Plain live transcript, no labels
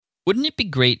Wouldn't it be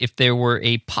great if there were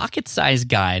a pocket-sized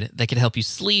guide that could help you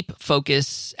sleep,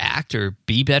 focus, act, or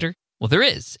be better? Well, there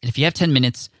is. And if you have 10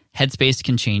 minutes, Headspace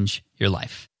can change your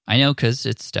life. I know, because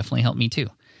it's definitely helped me too.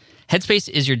 Headspace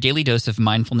is your daily dose of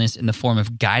mindfulness in the form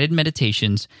of guided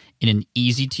meditations in an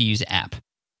easy-to-use app.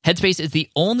 Headspace is the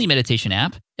only meditation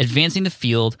app advancing the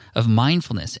field of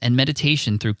mindfulness and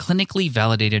meditation through clinically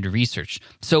validated research.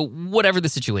 So whatever the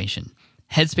situation,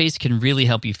 Headspace can really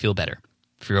help you feel better.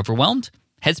 If you're overwhelmed,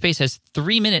 Headspace has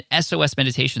 3-minute SOS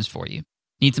meditations for you.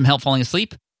 Need some help falling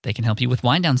asleep? They can help you with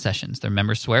wind-down sessions their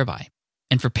members swear by.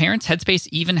 And for parents, Headspace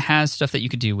even has stuff that you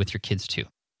could do with your kids too.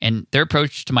 And their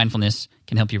approach to mindfulness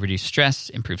can help you reduce stress,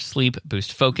 improve sleep,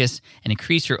 boost focus, and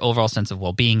increase your overall sense of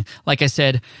well-being. Like I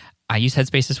said, I use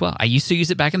Headspace as well. I used to use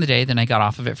it back in the day, then I got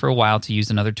off of it for a while to use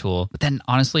another tool. But then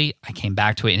honestly, I came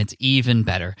back to it and it's even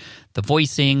better. The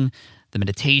voicing, the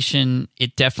meditation,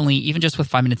 it definitely, even just with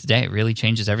 5 minutes a day, it really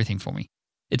changes everything for me.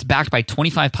 It's backed by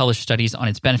 25 published studies on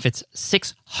its benefits,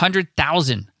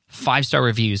 600,000 5-star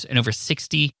reviews, and over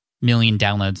 60 million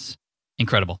downloads.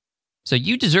 Incredible. So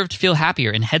you deserve to feel happier,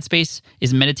 and Headspace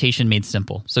is meditation made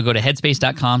simple. So go to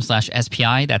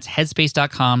headspace.com/SPI. That's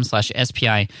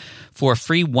headspace.com/SPI for a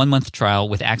free 1-month trial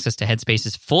with access to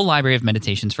Headspace's full library of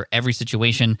meditations for every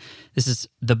situation. This is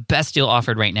the best deal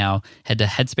offered right now. Head to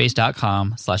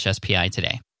headspace.com/SPI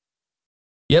today.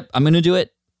 Yep, I'm going to do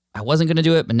it. I wasn't going to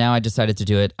do it, but now I decided to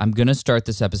do it. I'm going to start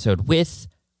this episode with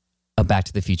a Back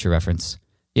to the Future reference.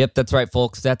 Yep, that's right,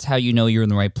 folks. That's how you know you're in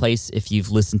the right place if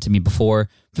you've listened to me before.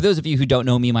 For those of you who don't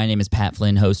know me, my name is Pat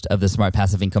Flynn, host of the Smart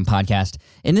Passive Income Podcast.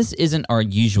 And this isn't our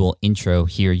usual intro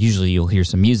here. Usually you'll hear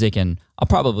some music, and I'll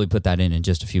probably put that in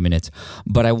just a few minutes.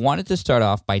 But I wanted to start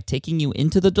off by taking you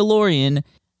into the DeLorean,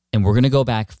 and we're going to go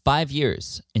back 5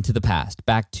 years into the past,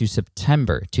 back to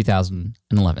September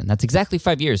 2011. That's exactly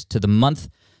 5 years to the month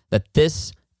that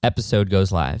this episode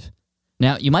goes live.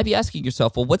 Now, you might be asking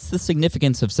yourself, well, what's the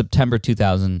significance of September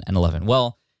 2011?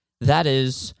 Well, that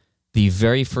is the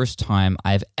very first time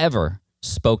I've ever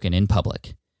spoken in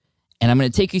public. And I'm going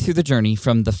to take you through the journey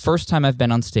from the first time I've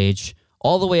been on stage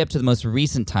all the way up to the most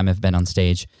recent time I've been on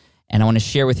stage. And I want to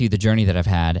share with you the journey that I've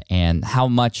had and how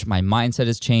much my mindset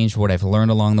has changed, what I've learned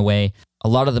along the way, a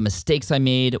lot of the mistakes I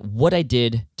made, what I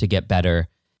did to get better,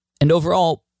 and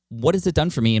overall, what has it done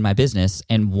for me in my business,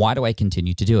 and why do I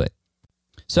continue to do it?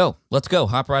 So let's go.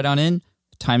 Hop right on in.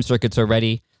 Time circuits are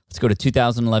ready. Let's go to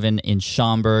 2011 in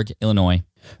Schaumburg, Illinois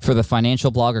for the Financial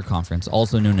Blogger Conference,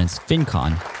 also known as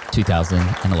FinCon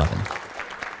 2011.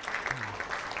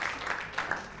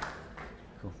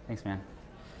 Cool. Thanks, man.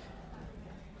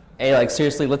 Hey,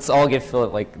 seriously, let's all give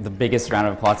Philip, the biggest round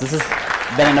of applause. This has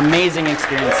been an amazing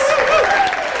experience.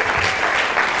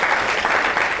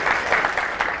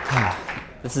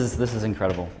 This is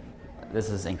incredible. This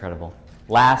is incredible.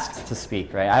 Last to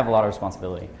speak, right? I have a lot of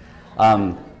responsibility.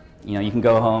 You can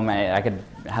go home. I could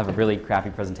have a really crappy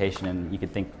presentation, and you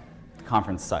could think the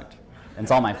conference sucked. And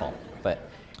it's all my fault. But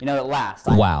at last.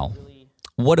 Wow.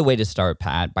 What a way to start,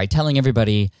 Pat, by telling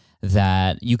everybody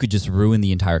that you could just ruin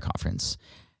the entire conference.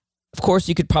 Of course,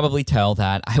 you could probably tell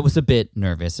that I was a bit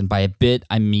nervous, and by a bit,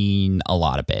 I mean a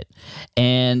lot of bit.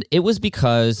 And it was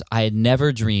because I had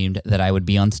never dreamed that I would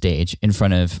be on stage in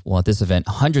front of, at this event,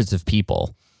 hundreds of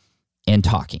people and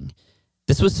talking.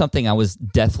 This was something I was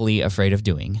deathly afraid of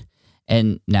doing.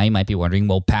 And now you might be wondering,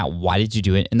 well, Pat, why did you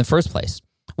do it in the first place?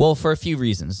 Well, for a few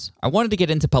reasons. I wanted to get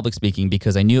into public speaking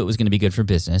because I knew it was going to be good for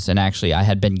business, and actually I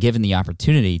had been given the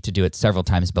opportunity to do it several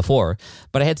times before,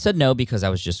 but I had said no because I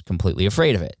was just completely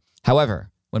afraid of it. However,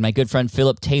 when my good friend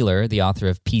Philip Taylor, the author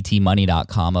of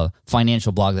PTmoney.com, a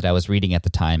financial blog that I was reading at the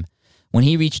time, when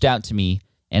he reached out to me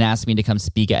and asked me to come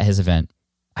speak at his event,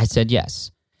 I said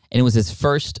yes. And it was his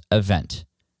first event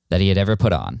that he had ever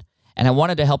put on, and I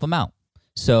wanted to help him out.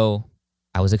 So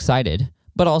I was excited,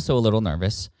 but also a little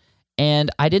nervous.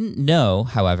 And I didn't know,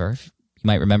 however, you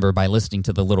might remember by listening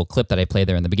to the little clip that I played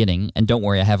there in the beginning, and don't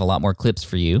worry, I have a lot more clips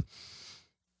for you,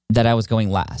 that I was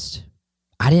going last.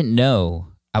 I didn't know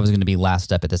I was going to be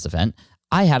last up at this event.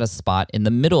 I had a spot in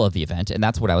the middle of the event, and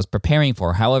that's what I was preparing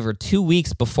for. However, 2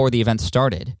 weeks before the event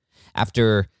started,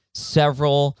 after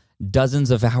several dozens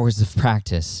of hours of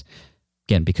practice,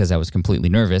 again, because I was completely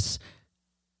nervous,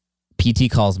 PT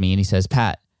calls me and he says,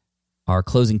 Pat, our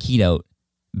closing keynote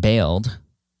bailed.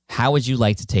 How would you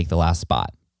like to take the last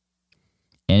spot?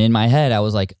 And in my head, I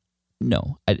was like,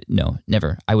 no,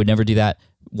 never. I would never do that.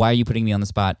 Why are you putting me on the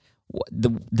spot?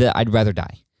 I'd rather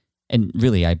die. And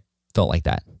really, I felt like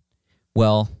that.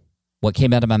 Well, what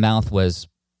came out of my mouth was,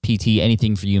 PT,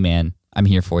 anything for you, man. I'm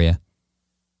here for you.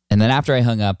 And then after I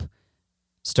hung up,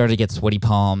 started to get sweaty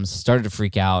palms, started to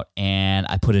freak out, and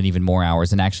I put in even more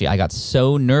hours. And actually, I got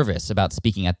so nervous about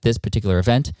speaking at this particular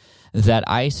event that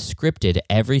I scripted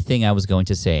everything I was going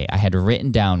to say. I had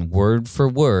written down word for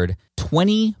word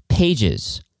 20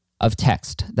 pages of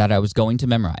text that I was going to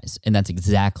memorize, and that's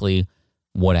exactly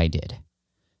what I did.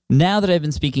 Now that I've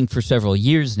been speaking for several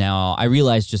years now, I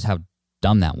realize just how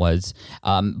dumb that was,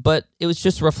 but it was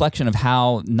just a reflection of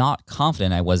how not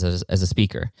confident I was as a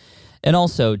speaker, and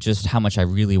also just how much I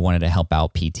really wanted to help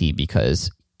out PT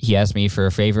because he asked me for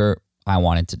a favor I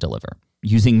wanted to deliver.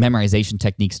 Using memorization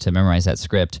techniques to memorize that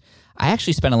script, I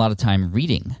actually spent a lot of time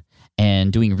reading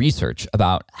and doing research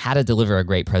about how to deliver a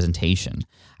great presentation.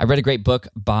 I read a great book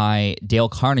by Dale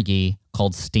Carnegie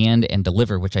called Stand and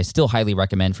Deliver, which I still highly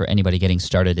recommend for anybody getting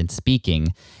started in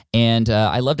speaking. And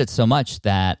I loved it so much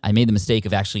that I made the mistake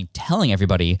of actually telling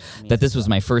everybody that this was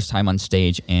my first time on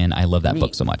stage, and I love that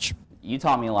book so much. You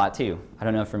taught me a lot too. I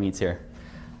don't know if Ramit's here.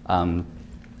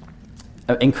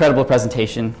 Incredible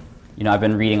presentation. You know, I've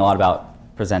been reading a lot about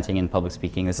presenting and public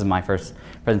speaking. This is my first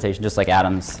presentation, just like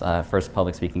Adam's first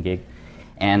public speaking gig.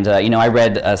 And, you know, I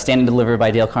read Stand and Deliver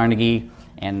by Dale Carnegie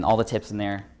and all the tips in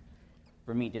there.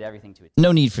 Ramit did everything to it.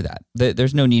 No need for that.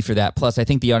 There's no need for that. Plus, I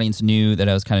think the audience knew that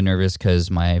I was kind of nervous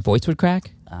because my voice would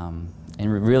crack. And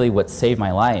really what saved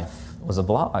my life was a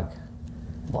blog.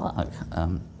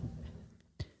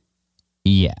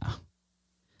 Yeah.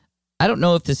 I don't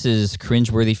know if this is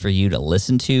cringeworthy for you to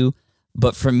listen to,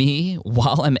 but for me,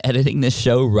 while I'm editing this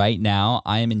show right now,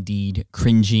 I am indeed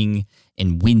cringing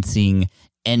and wincing,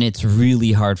 and it's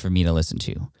really hard for me to listen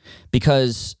to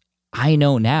because I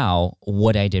know now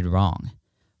what I did wrong.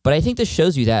 But I think this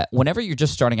shows you that whenever you're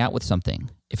just starting out with something,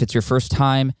 if it's your first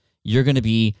time, you're going to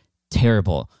be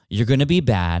terrible. You're going to be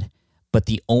bad, but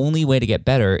the only way to get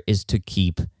better is to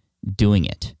keep doing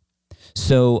it.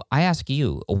 So I ask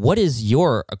you, what is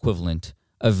your equivalent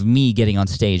of me getting on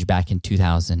stage back in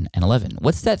 2011?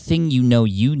 What's that thing you know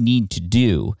you need to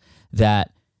do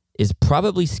that is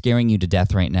probably scaring you to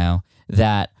death right now,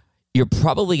 that you're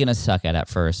probably going to suck at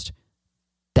first,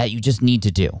 that you just need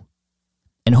to do?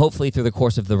 And hopefully through the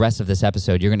course of the rest of this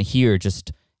episode, you're going to hear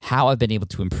just how I've been able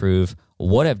to improve,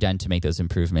 what I've done to make those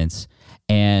improvements.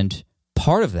 And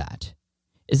part of that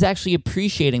is actually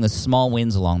appreciating the small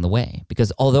wins along the way.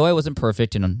 Because although I wasn't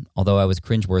perfect and although I was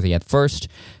cringeworthy at first,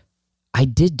 I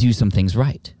did do some things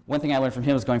right. One thing I learned from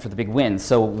him was going for the big wins.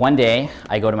 So one day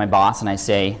I go to my boss and I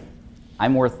say,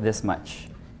 I'm worth this much.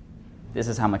 This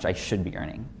is how much I should be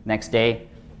earning. Next day,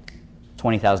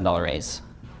 $20,000 raise.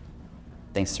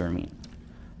 Thanks to Ramit.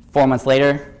 4 months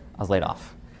later, I was laid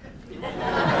off.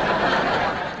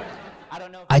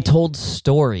 I told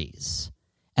stories.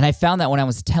 And I found that when I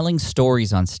was telling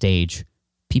stories on stage,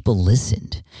 people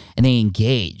listened and they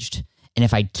engaged. And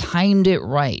if I timed it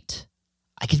right,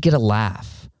 I could get a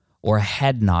laugh or a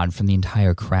head nod from the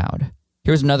entire crowd.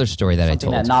 Here's another story that I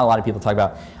told. That not a lot of people talk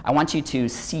about. I want you to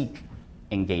seek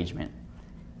engagement.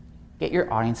 Get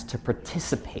your audience to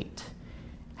participate.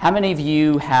 How many of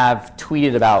you have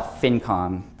tweeted about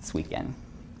FinCon this weekend?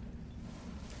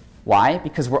 Why?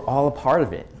 Because we're all a part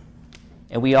of it.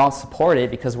 And we all support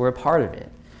it because we're a part of it.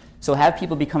 So have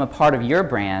people become a part of your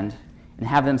brand and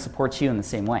have them support you in the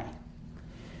same way.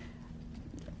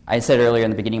 I said earlier in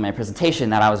the beginning of my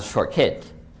presentation that I was a short kid.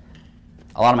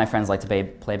 A lot of my friends like to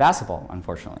play basketball,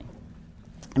 unfortunately.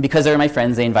 And because they were my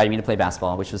friends, they invited me to play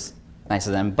basketball, which was nice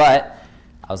of them. But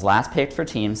I was last picked for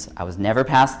teams. I was never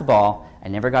passed the ball. I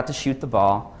never got to shoot the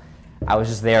ball. I was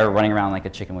just there running around like a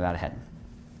chicken without a head.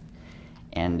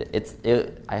 And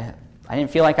I didn't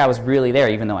feel like I was really there,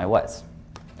 even though I was.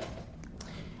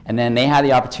 And then they had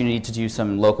the opportunity to do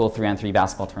some local 3-on-3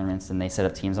 basketball tournaments, and they set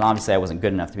up teams. And obviously I wasn't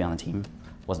good enough to be on the team.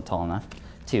 Wasn't tall enough,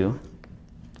 too.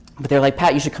 But they were like,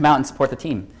 Pat, you should come out and support the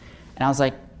team. And I was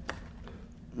like,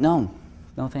 no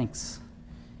thanks.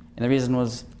 And the reason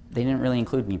was they didn't really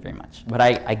include me very much. But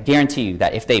I guarantee you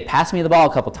that if they passed me the ball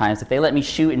a couple times, if they let me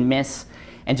shoot and miss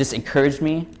and just encouraged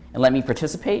me and let me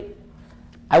participate,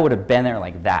 I would have been there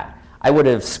like that. I would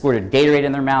have squirted Gatorade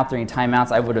in their mouth during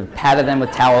timeouts. I would have patted them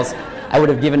with towels. I would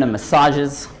have given them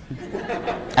massages.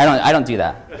 I don't do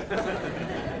that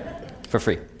for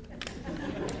free.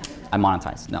 I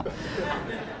monetize. No.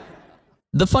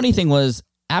 The funny thing was,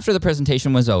 after the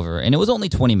presentation was over, and it was only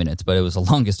 20 minutes, but it was the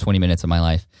longest 20 minutes of my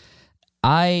life,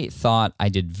 I thought I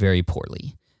did very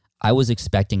poorly. I was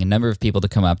expecting a number of people to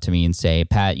come up to me and say,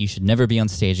 Pat, you should never be on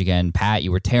stage again. Pat,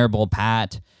 you were terrible.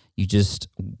 Pat, you just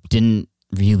didn't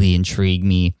really intrigue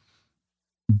me.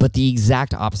 But the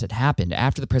exact opposite happened.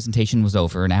 After the presentation was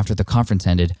over and after the conference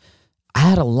ended, I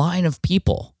had a line of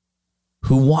people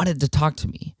who wanted to talk to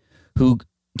me, who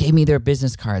gave me their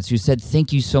business cards, who said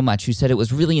thank you so much, who said it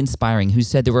was really inspiring, who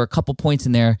said there were a couple points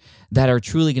in there that are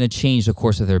truly going to change the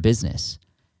course of their business.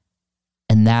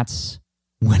 And that's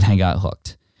when I got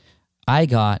hooked. I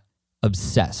got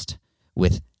obsessed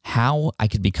with how I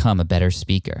could become a better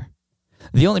speaker.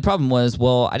 The only problem was,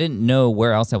 well, I didn't know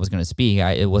where else I was going to speak.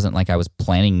 It wasn't like I was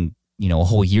planning, a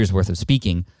whole year's worth of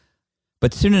speaking.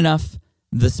 But soon enough,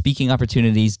 the speaking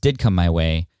opportunities did come my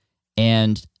way,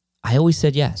 and I always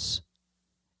said yes.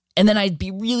 And then I'd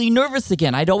be really nervous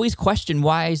again. I'd always question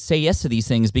why I say yes to these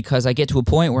things, because I get to a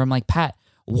point where I'm like, Pat,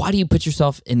 why do you put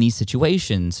yourself in these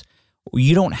situations?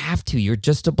 You don't have to. You're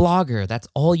just a blogger. That's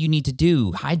all you need to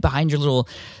do. Hide behind your little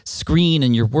screen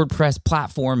and your WordPress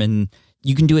platform, and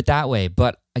you can do it that way.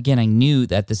 But again, I knew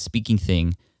that the speaking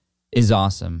thing is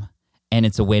awesome, and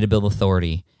it's a way to build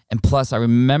authority. And plus, I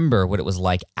remember what it was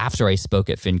like after I spoke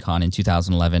at FinCon in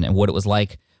 2011 and what it was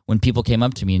like when people came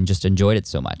up to me and just enjoyed it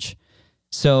so much.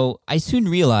 So I soon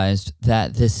realized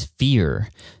that this fear,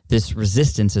 this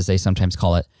resistance, as they sometimes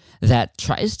call it, that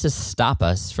tries to stop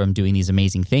us from doing these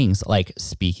amazing things like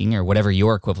speaking or whatever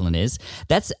your equivalent is,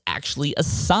 that's actually a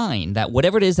sign that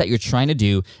whatever it is that you're trying to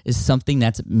do is something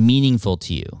that's meaningful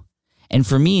to you. And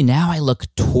for me, now I look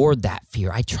toward that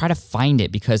fear. I try to find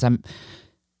it because I'm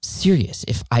serious.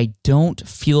 If I don't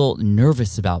feel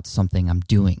nervous about something I'm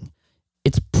doing,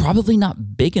 it's probably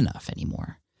not big enough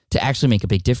anymore to actually make a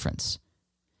big difference.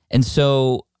 And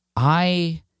so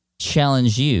I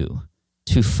challenge you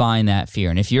to find that fear.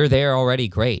 And if you're there already,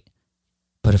 great.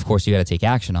 But of course, you got to take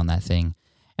action on that thing.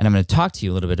 And I'm going to talk to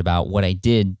you a little bit about what I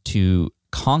did to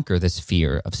conquer this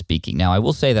fear of speaking. Now, I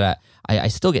will say that I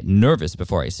still get nervous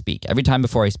before I speak. Every time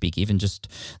before I speak, even just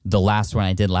the last one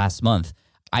I did last month,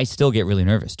 I still get really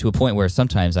nervous to a point where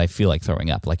sometimes I feel like throwing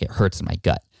up, like it hurts in my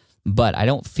gut. But I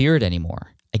don't fear it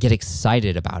anymore. I get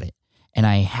excited about it. And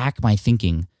I hack my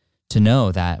thinking to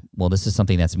know that, well, this is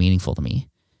something that's meaningful to me.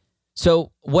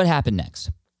 So what happened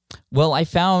next? Well, I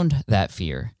found that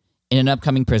fear in an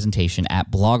upcoming presentation at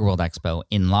Blog World Expo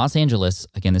in Los Angeles.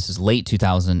 Again, this is late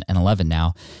 2011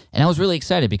 now. And I was really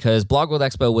excited because Blog World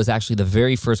Expo was actually the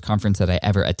very first conference that I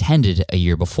ever attended a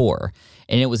year before.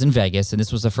 And it was in Vegas. And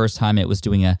this was the first time it was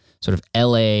doing a sort of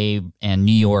LA and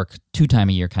New York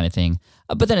 2-time-a-year kind of thing.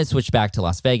 But then it switched back to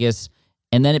Las Vegas.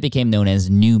 And then it became known as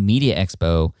New Media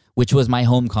Expo, which was my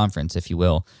home conference, if you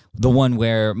will, the one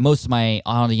where most of my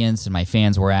audience and my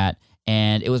fans were at.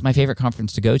 And it was my favorite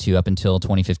conference to go to up until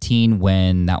 2015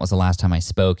 when that was the last time I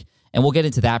spoke. And we'll get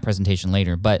into that presentation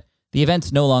later. But the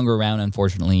event's no longer around,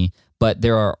 unfortunately, but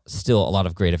there are still a lot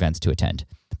of great events to attend.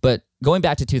 But going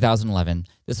back to 2011,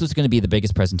 this was going to be the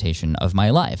biggest presentation of my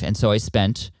life. And so I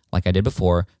spent, like I did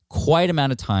before, quite an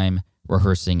amount of time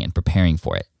rehearsing and preparing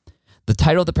for it. The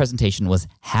title of the presentation was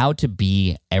How to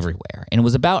Be Everywhere. And it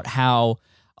was about how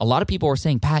a lot of people were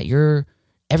saying, Pat, you're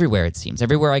everywhere, it seems.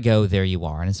 Everywhere I go, there you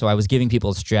are. And so I was giving people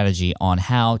a strategy on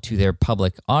how, to their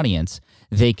public audience,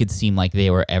 they could seem like they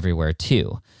were everywhere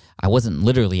too. I wasn't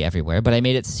literally everywhere, but I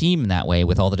made it seem that way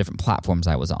with all the different platforms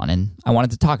I was on. And I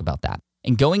wanted to talk about that.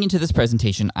 And going into this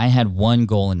presentation, I had one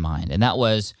goal in mind, and that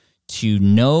was to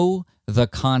know the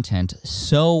content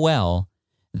so well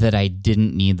that I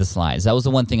didn't need the slides. That was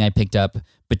the one thing I picked up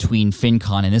between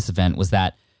FinCon and this event, was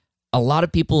that a lot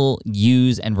of people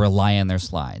use and rely on their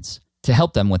slides to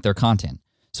help them with their content.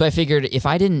 So I figured if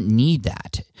I didn't need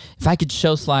that, if I could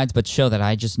show slides but show that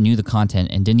I just knew the content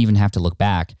and didn't even have to look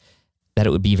back, that it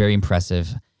would be very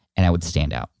impressive and I would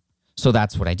stand out. So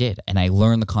that's what I did. And I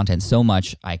learned the content so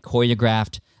much. I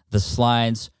choreographed the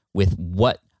slides with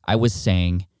what I was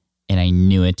saying, and I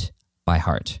knew it by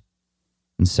heart.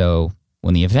 And so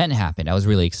when the event happened, I was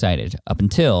really excited up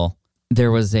until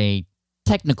there was a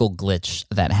technical glitch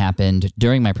that happened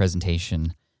during my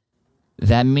presentation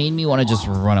that made me want to just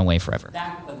run away forever. The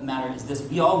fact of the matter is this: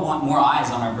 we all want more eyes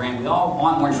on our brand. We all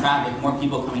want more traffic, more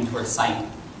people coming to our site.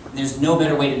 And there's no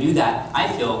better way to do that, I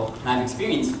feel, and I've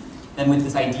experienced, than with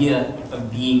this idea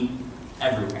of being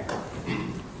everywhere.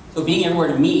 So being everywhere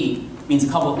to me means a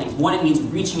couple of things. One, it means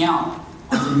reaching out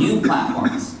to new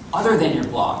platforms other than your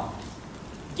blog.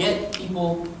 Get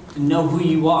people to know who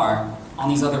you are on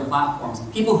these other platforms.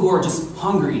 People who are just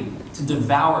hungry to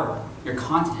devour your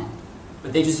content,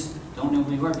 but they just don't know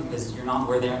who you are because you're not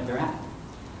where they're at.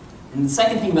 And the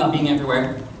second thing about being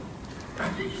everywhere,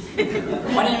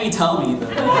 why didn't you tell me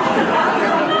that?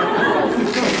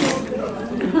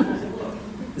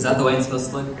 Is that the way it's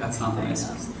supposed to look? That's not the way it's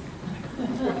supposed to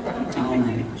look. Oh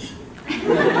my gosh.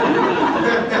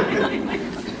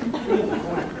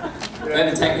 Do I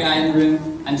have a tech guy in the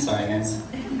room? I'm sorry, guys.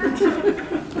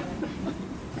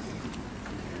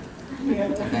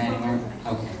 Tech guy anywhere?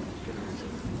 Okay.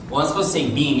 Well, it's supposed to say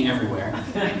being everywhere.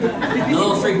 I'm a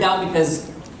little freaked out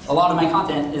because a lot of my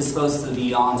content is supposed to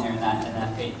be on there in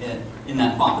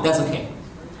that font, but that's okay.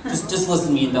 Just listen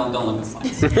to me and don't look at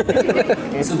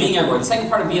slides. So being everywhere. The second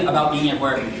part about being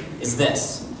everywhere is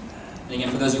this. And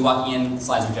again, for those of you walking in, the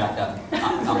slides are jacked up.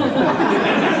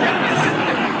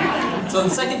 So the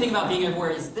second thing about being everywhere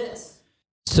is this.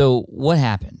 So what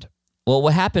happened? Well,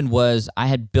 what happened was I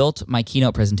had built my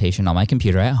keynote presentation on my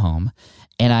computer at home,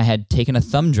 and I had taken a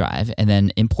thumb drive and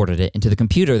then imported it into the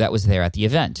computer that was there at the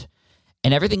event.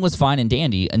 And everything was fine and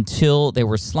dandy until there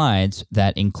were slides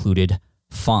that included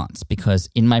fonts, because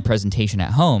in my presentation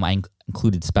at home, I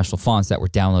included special fonts that were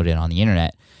downloaded on the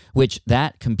internet, which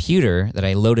that computer that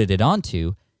I loaded it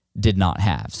onto did not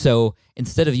have. So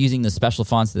instead of using the special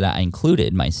fonts that I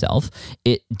included myself,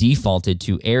 it defaulted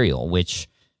to Arial, which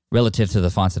relative to the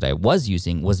fonts that I was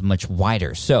using was much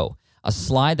wider. So a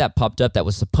slide that popped up that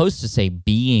was supposed to say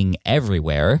being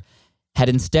everywhere had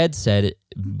instead said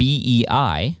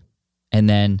BEI and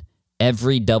then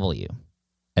every W,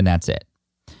 and that's it.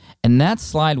 And that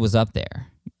slide was up there.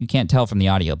 You can't tell from the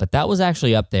audio, but that was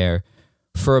actually up there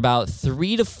for about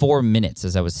 3 to 4 minutes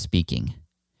as I was speaking.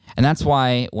 And that's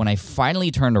why when I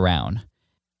finally turned around,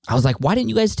 I was like, why didn't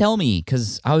you guys tell me?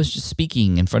 Because I was just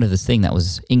speaking in front of this thing that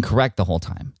was incorrect the whole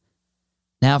time.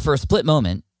 Now, for a split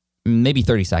moment, maybe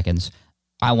 30 seconds,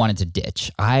 I wanted to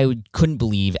ditch. I couldn't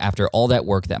believe after all that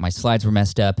work that my slides were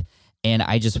messed up, and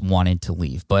I just wanted to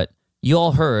leave. But you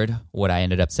all heard what I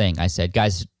ended up saying. I said,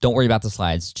 guys, don't worry about the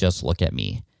slides, just look at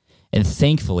me. And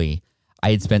thankfully,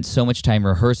 I had spent so much time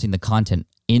rehearsing the content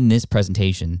in this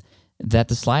presentation that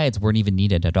the slides weren't even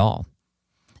needed at all.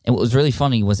 And what was really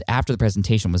funny was after the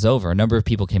presentation was over, a number of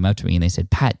people came up to me and they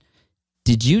said, Pat,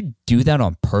 did you do that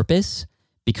on purpose?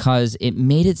 Because it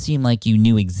made it seem like you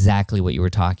knew exactly what you were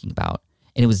talking about.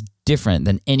 And it was different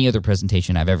than any other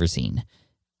presentation I've ever seen.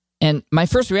 And my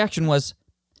first reaction was,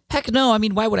 heck no, I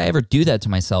mean, why would I ever do that to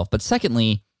myself? But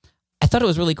secondly, I thought it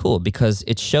was really cool because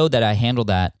it showed that I handled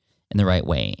that in the right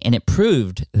way. And it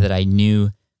proved that I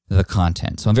knew the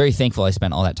content. So I'm very thankful I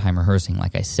spent all that time rehearsing,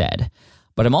 like I said.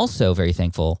 But I'm also very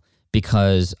thankful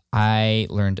because I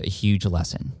learned a huge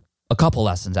lesson. A couple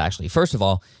lessons, actually. First of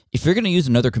all, if you're going to use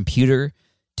another computer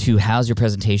to house your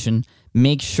presentation,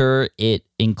 make sure it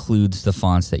includes the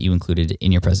fonts that you included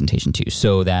in your presentation too,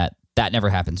 so that that never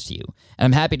happens to you. And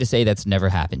I'm happy to say that's never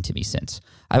happened to me since.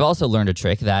 I've also learned a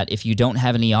trick that if you don't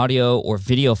have any audio or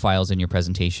video files in your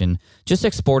presentation, just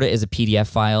export it as a PDF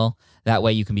file. That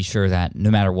way you can be sure that no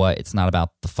matter what, it's not about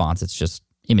the fonts, it's just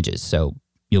images, so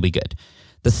you'll be good.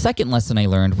 The second lesson I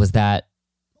learned was that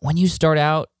when you start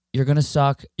out, you're going to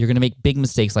suck, you're going to make big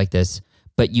mistakes like this,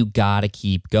 but you got to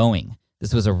keep going.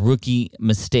 This was a rookie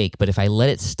mistake, but if I let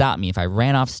it stop me, if I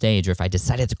ran off stage or if I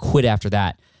decided to quit after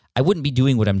that, I wouldn't be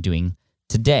doing what I'm doing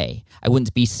today. I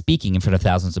wouldn't be speaking in front of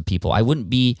thousands of people. I wouldn't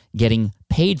be getting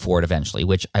paid for it eventually,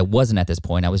 which I wasn't at this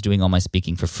point. I was doing all my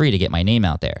speaking for free to get my name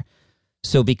out there.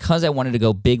 So because I wanted to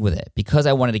go big with it, because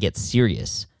I wanted to get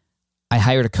serious, I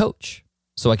hired a coach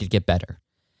so I could get better.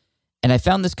 And I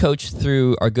found this coach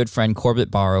through our good friend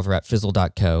Corbett Barr over at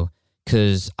Fizzle.co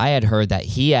because I had heard that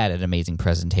he had an amazing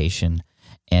presentation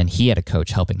and he had a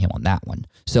coach helping him on that one.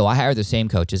 So I hired the same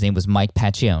coach. His name was Mike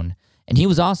Pacione, and he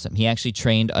was awesome. He actually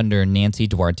trained under Nancy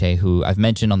Duarte, who I've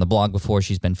mentioned on the blog before.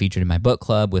 She's been featured in my book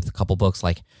club with a couple books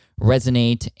like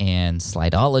Resonate and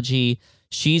Slideology.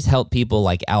 She's helped people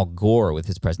like Al Gore with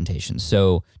his presentations.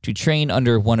 So to train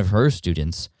under one of her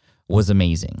students was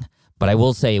amazing. But I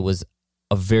will say it was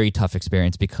a very tough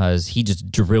experience because he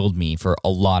just drilled me for a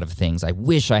lot of things. I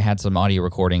wish I had some audio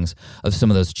recordings of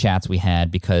some of those chats we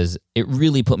had because it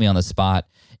really put me on the spot.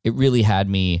 It really had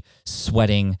me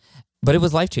sweating, but it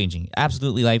was life-changing,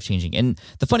 absolutely life-changing. And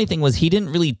the funny thing was he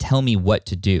didn't really tell me what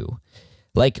to do.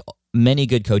 Like many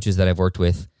good coaches that I've worked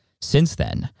with since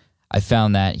then, I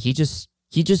found that he just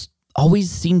always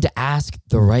seemed to ask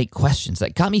the right questions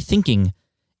that got me thinking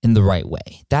in the right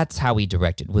way. That's how he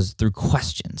directed, was through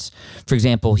questions. For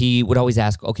example, he would always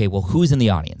ask, okay, well, who's in the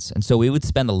audience? And so we would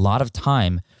spend a lot of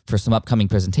time for some upcoming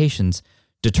presentations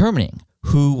determining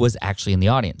who was actually in the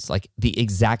audience, like the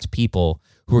exact people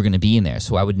who were going to be in there.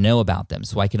 So I would know about them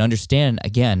so I could understand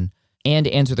again and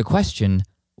answer the question,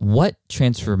 what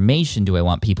transformation do I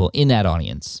want people in that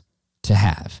audience to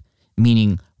have?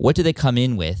 Meaning, what do they come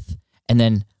in with? And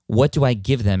then what do I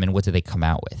give them and what do they come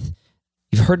out with?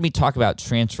 You've heard me talk about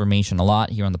transformation a lot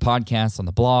here on the podcast, on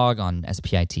the blog, on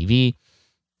SPI TV.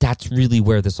 That's really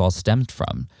where this all stemmed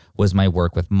from, was my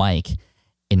work with Mike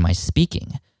in my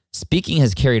speaking. Speaking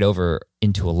has carried over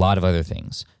into a lot of other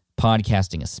things,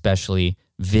 podcasting especially,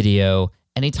 video.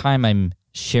 Anytime I'm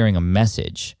sharing a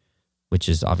message which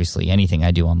is obviously anything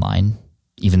I do online,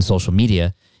 even social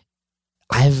media,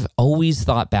 I've always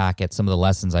thought back at some of the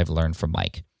lessons I've learned from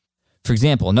Mike. For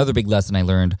example, another big lesson I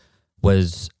learned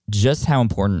was just how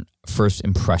important first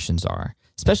impressions are,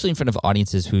 especially in front of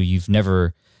audiences who you've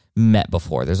never met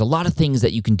before. There's a lot of things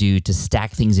that you can do to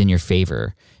stack things in your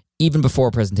favor, even before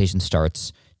a presentation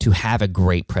starts, to have a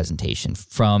great presentation.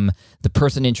 From the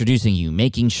person introducing you,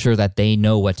 making sure that they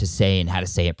know what to say and how to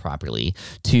say it properly,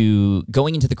 to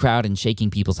going into the crowd and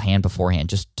shaking people's hand beforehand,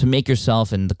 just to make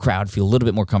yourself and the crowd feel a little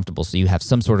bit more comfortable so you have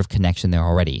some sort of connection there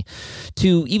already,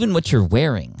 to even what you're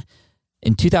wearing.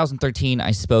 In 2013,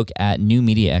 I spoke at New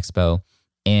Media Expo,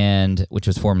 which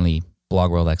was formerly Blog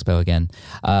World Expo again.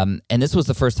 And this was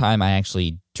the first time I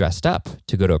actually dressed up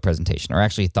to go to a presentation, or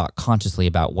actually thought consciously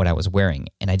about what I was wearing.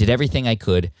 And I did everything I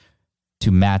could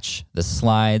to match the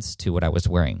slides to what I was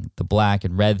wearing. The black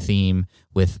and red theme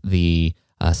with the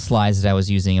slides that I was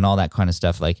using and all that kind of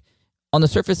stuff. Like, on the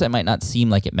surface, it might not seem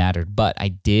like it mattered, but I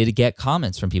did get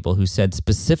comments from people who said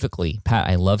specifically, Pat,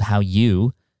 I love how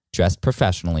you dressed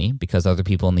professionally, because other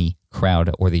people in the crowd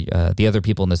or the other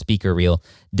people in the speaker reel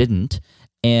didn't.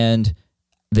 And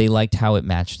they liked how it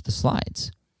matched the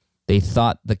slides. They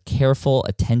thought the careful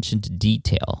attention to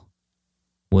detail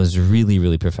was really,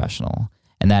 really professional.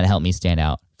 And that helped me stand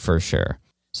out for sure.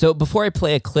 So before I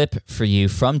play a clip for you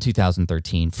from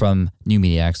 2013 from New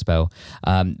Media Expo,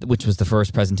 which was the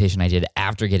first presentation I did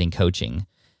after getting coaching,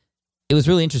 it was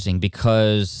really interesting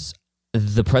because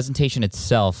the presentation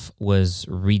itself was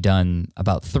redone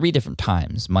about 3 different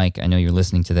times. Mike, I know you're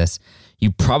listening to this.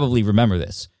 You probably remember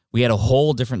this. We had a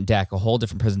whole different deck, a whole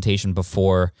different presentation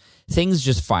before things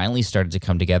just finally started to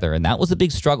come together. And that was a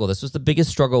big struggle. This was the biggest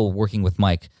struggle working with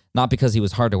Mike, not because he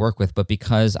was hard to work with, but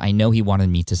because I know he wanted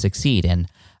me to succeed. And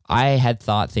I had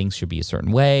thought things should be a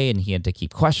certain way, and he had to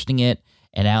keep questioning it.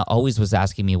 And I always was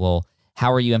asking me, well,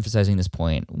 how are you emphasizing this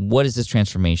point? What is this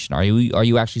transformation? Are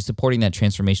you actually supporting that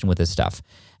transformation with this stuff?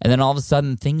 And then all of a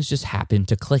sudden, things just happen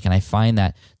to click. And I find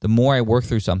that the more I work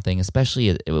through something,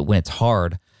 especially when it's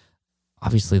hard,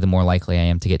 obviously the more likely I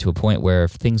am to get to a point where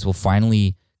things will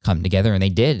finally come together. And they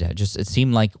did. It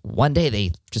seemed like one day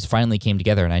they just finally came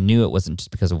together. And I knew it wasn't just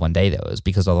because of one day, though. It was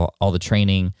because of all the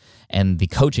training and the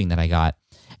coaching that I got.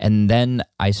 And then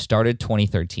I started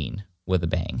 2013 with a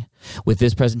bang with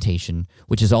this presentation,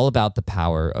 which is all about the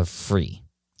power of free,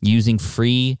 using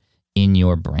free in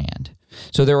your brand.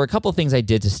 So there were a couple of things I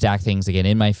did to stack things again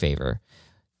in my favor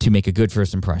to make a good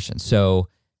first impression. So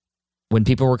when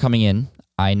people were coming in,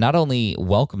 I not only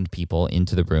welcomed people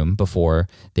into the room before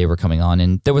they were coming on,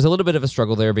 and there was a little bit of a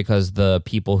struggle there because the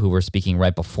people who were speaking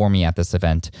right before me at this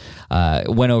event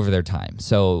went over their time.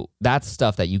 So that's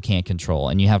stuff that you can't control,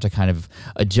 and you have to kind of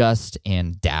adjust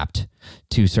and adapt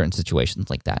to certain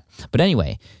situations like that. But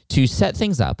anyway, to set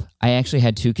things up, I actually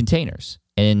had 2 containers.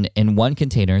 In one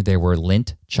container, there were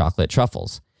Lindt chocolate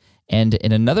truffles, and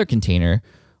in another container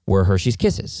were Hershey's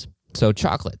Kisses. So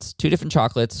chocolates, 2 different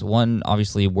chocolates, one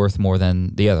obviously worth more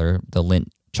than the other, the Lindt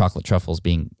chocolate truffles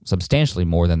being substantially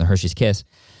more than the Hershey's Kiss.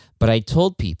 But I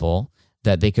told people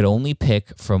that they could only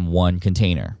pick from one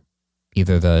container,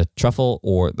 either the truffle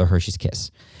or the Hershey's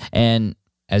Kiss. And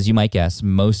as you might guess,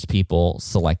 most people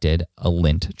selected a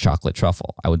Lindt chocolate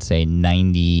truffle. I would say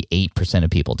 98% of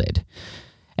people did.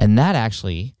 And that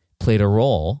actually played a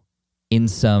role in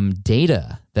some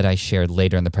data that I shared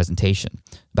later in the presentation.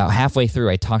 About halfway through,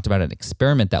 I talked about an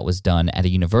experiment that was done at a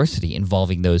university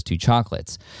involving those 2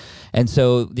 chocolates. And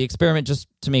so the experiment, just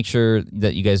to make sure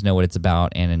that you guys know what it's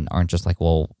about and aren't just like,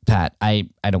 well, Pat, I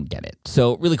don't get it.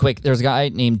 So really quick, there's a guy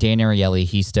named Dan Ariely.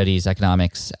 He studies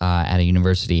economics at a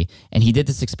university, and he did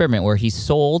this experiment where he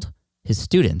sold his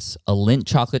students a Lindt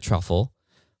chocolate truffle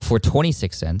for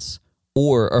 26 cents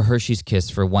or a Hershey's Kiss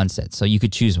for 1 cent. So you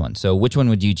could choose one. So which one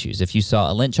would you choose? If you saw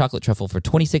a Lindt chocolate truffle for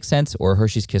 26 cents or a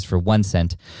Hershey's Kiss for 1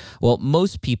 cent, well,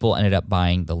 most people ended up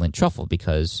buying the Lindt truffle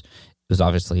because there's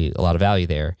obviously a lot of value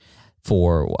there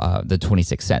for the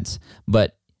 26 cents.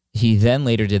 But he then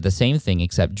later did the same thing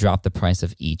except dropped the price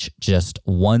of each just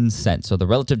 1 cent. So the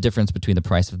relative difference between the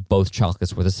price of both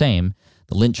chocolates were the same.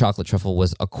 The Lindt chocolate truffle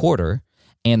was a quarter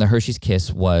and the Hershey's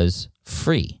Kiss was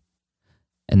free.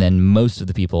 And then most of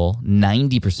the people,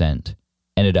 90%,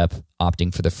 ended up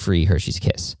opting for the free Hershey's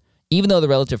Kiss, even though the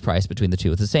relative price between the two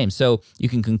was the same. So you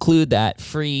can conclude that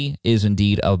free is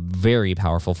indeed a very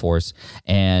powerful force.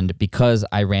 And because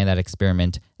I ran that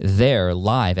experiment there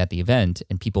live at the event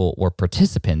and people were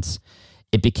participants,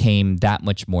 it became that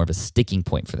much more of a sticking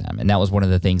point for them. And that was one of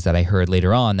the things that I heard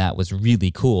later on that was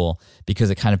really cool because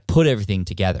it kind of put everything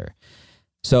together.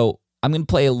 So I'm going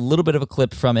to play a little bit of a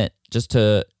clip from it just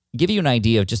to give you an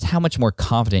idea of just how much more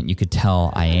confident you could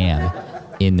tell I am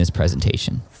in this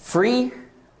presentation. Free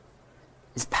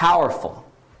is powerful.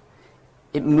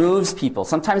 It moves people,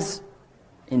 sometimes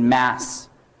in mass.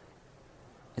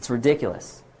 It's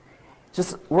ridiculous.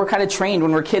 We're kind of trained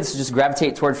when we're kids to just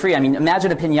gravitate toward free. I mean,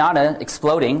 imagine a piñata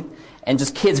exploding and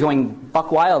just kids going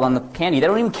buck wild on the candy. They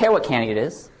don't even care what candy it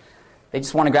is. They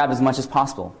just want to grab as much as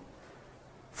possible.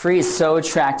 Free is so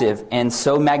attractive and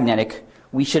so magnetic.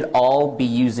 We should all be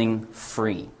using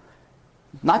free.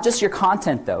 Not just your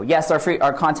content, though. Yes,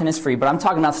 our content is free, but I'm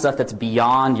talking about stuff that's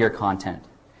beyond your content.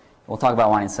 We'll talk about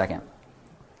why in a second.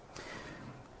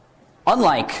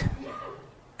 Unlike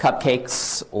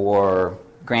cupcakes or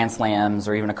grand slams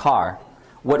or even a car,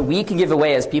 what we can give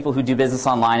away as people who do business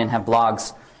online and have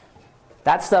blogs,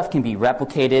 that stuff can be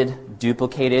replicated,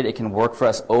 duplicated. It can work for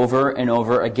us over and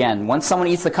over again. Once someone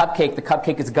eats the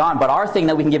cupcake is gone. But our thing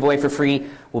that we can give away for free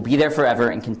will be there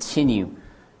forever and continue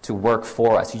to work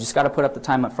for us. You just got to put up the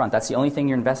time up front. That's the only thing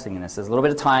you're investing in this. There's a little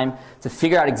bit of time to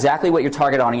figure out exactly what your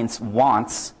target audience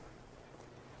wants,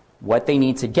 what they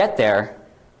need to get there,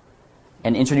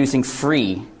 and introducing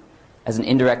free as an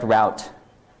indirect route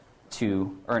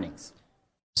to earnings.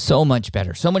 So much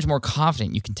better, so much more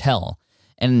confident, you can tell.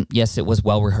 And yes, it was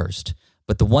well rehearsed.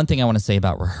 But the one thing I want to say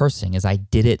about rehearsing is I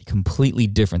did it completely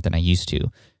different than I used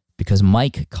to because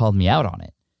Mike called me out on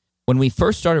it. When we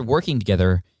first started working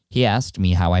together, he asked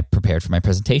me how I prepared for my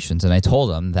presentations. And I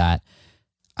told him that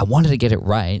I wanted to get it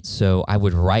right, so I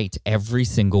would write every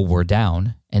single word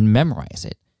down and memorize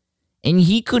it. And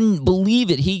he couldn't believe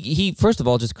it. He first of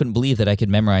all, just couldn't believe that I could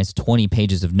memorize 20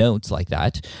 pages of notes like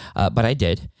that. But I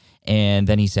did. And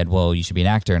then he said, well, you should be an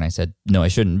actor. And I said, no, I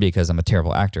shouldn't because I'm a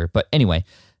terrible actor. But anyway,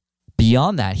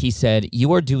 beyond that, he said,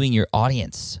 you are doing your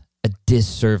audience a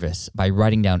disservice by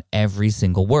writing down every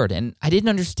single word. And I didn't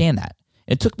understand that.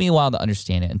 It took me a while to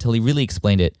understand it until he really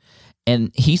explained it.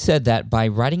 And he said that by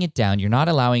writing it down, you're not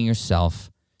allowing yourself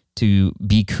to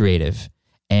be creative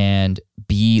and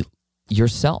be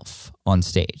yourself on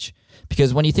stage.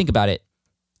 Because when you think about it,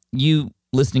 you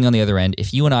listening on the other end,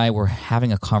 if you and I were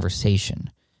having a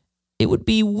conversation, it would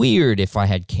be weird if I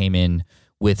had came in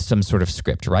with some sort of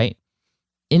script, right?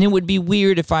 And it would be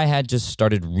weird if I had just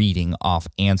started reading off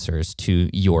answers to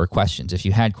your questions, if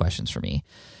you had questions for me.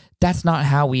 That's not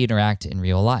how we interact in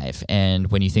real life.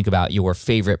 And when you think about your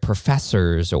favorite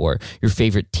professors or your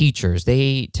favorite teachers,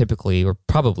 they typically or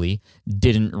probably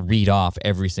didn't read off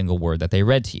every single word that they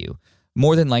read to you.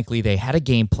 More than likely, they had a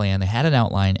game plan, they had an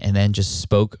outline, and then just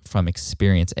spoke from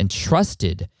experience and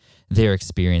trusted their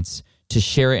experience to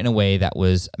share it in a way that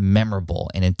was memorable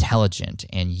and intelligent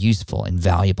and useful and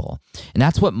valuable. And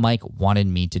that's what Mike wanted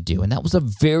me to do. And that was a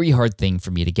very hard thing for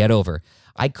me to get over.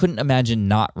 I couldn't imagine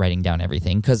not writing down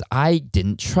everything because I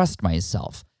didn't trust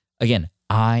myself. Again,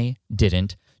 I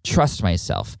didn't trust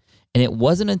myself. And it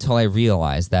wasn't until I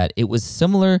realized that it was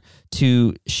similar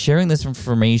to sharing this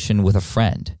information with a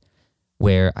friend,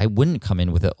 where I wouldn't come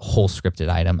in with a whole scripted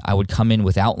item. I would come in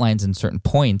with outlines and certain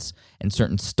points and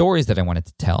certain stories that I wanted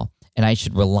to tell. And I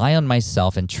should rely on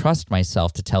myself and trust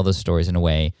myself to tell those stories in a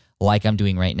way like I'm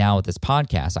doing right now with this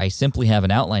podcast. I simply have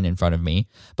an outline in front of me,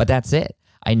 but that's it.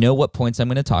 I know what points I'm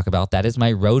going to talk about. That is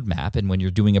my roadmap. And when you're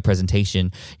doing a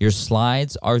presentation, your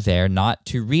slides are there not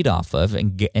to read off of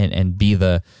and be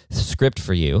the script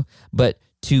for you, but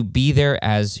to be there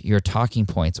as your talking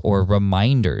points or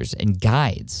reminders and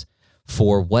guides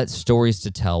for what stories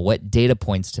to tell, what data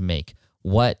points to make,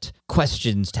 what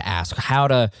questions to ask, how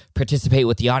to participate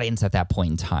with the audience at that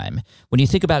point in time. When you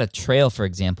think about a trail, for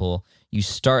example, you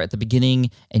start at the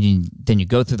beginning and then you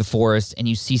go through the forest and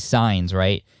you see signs,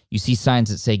 right? You see signs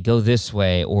that say go this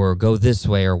way or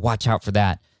watch out for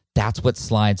that. That's what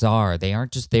slides are. They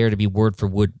aren't just there to be word for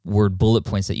word bullet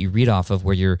points that you read off of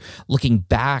where you're looking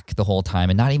back the whole time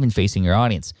and not even facing your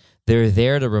audience. They're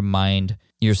there to remind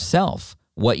yourself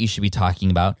what you should be talking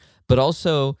about, but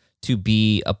also to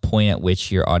be a point at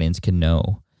which your audience can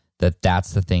know that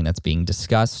that's the thing that's being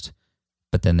discussed,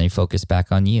 but then they focus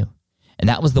back on you. And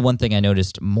that was the one thing I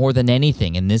noticed more than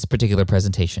anything in this particular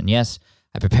presentation. Yes,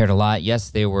 I prepared a lot. Yes,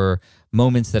 there were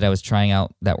moments that I was trying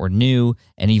out that were new.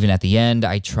 And even at the end,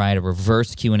 I tried a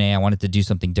reverse Q&A. I wanted to do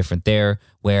something different there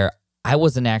where I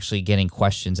wasn't actually getting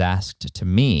questions asked to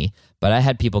me, but I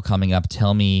had people coming up,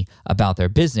 tell me about their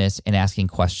business and asking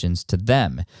questions to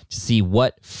them to see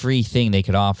what free thing they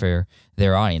could offer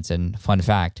their audience. And fun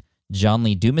fact, John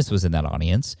Lee Dumas was in that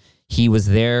audience. He was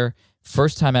there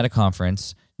first time at a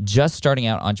conference, just starting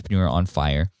out Entrepreneur on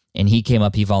Fire. And he came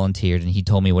up, he volunteered, and he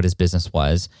told me what his business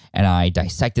was. And I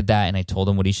dissected that, and I told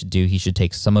him what he should do. He should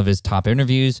take some of his top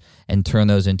interviews and turn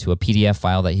those into a PDF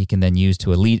file that he can then use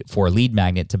for a lead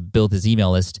magnet to build his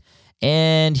email list.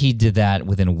 And he did that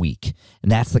within a week.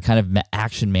 And that's the kind of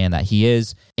action man that he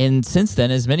is. And since then,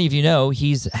 as many of you know,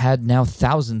 he's had now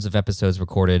thousands of episodes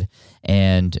recorded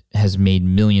and has made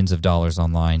millions of dollars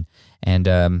online. And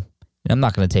I'm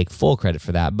not going to take full credit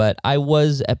for that, but I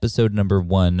was episode number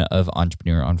 1 of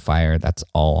Entrepreneur on Fire. That's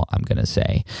all I'm going to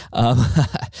say.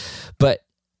 But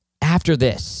after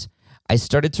this, I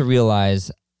started to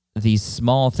realize these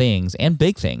small things and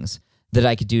big things that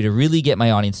I could do to really get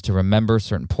my audience to remember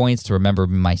certain points, to remember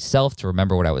myself, to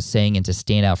remember what I was saying, and to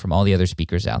stand out from all the other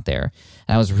speakers out there.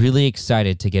 And I was really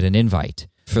excited to get an invite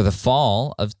for the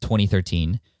fall of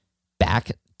 2013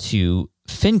 back to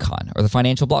FinCon, or the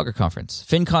Financial Blogger Conference,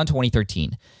 FinCon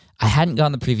 2013. I hadn't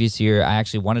gone the previous year. I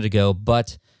actually wanted to go,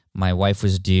 but my wife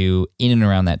was due in and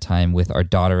around that time with our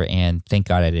daughter, and thank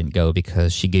God I didn't go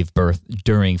because she gave birth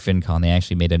during FinCon. They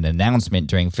actually made an announcement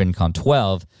during FinCon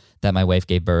 12 that my wife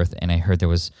gave birth, and I heard there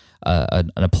was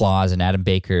an applause. And Adam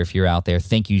Baker, if you're out there,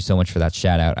 thank you so much for that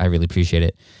shout out. I really appreciate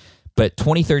it. But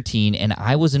 2013, and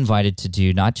I was invited to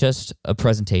do not just a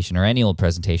presentation or any old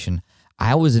presentation.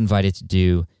 I was invited to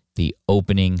do the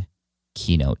opening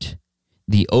keynote.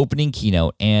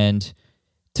 And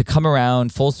to come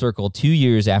around full circle 2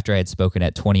 years after I had spoken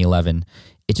at 2011,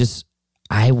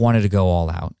 I wanted to go all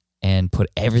out and put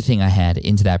everything I had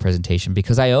into that presentation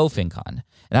because I owe FinCon.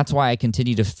 And that's why I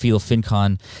continue to feel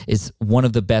FinCon is one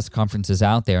of the best conferences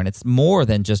out there. And it's more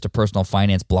than just a personal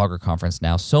finance blogger conference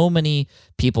now. So many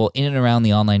people in and around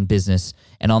the online business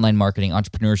and online marketing,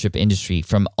 entrepreneurship industry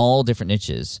from all different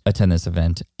niches attend this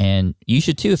event. And you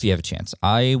should too if you have a chance.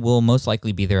 I will most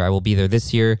likely be there. I will be there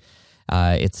this year.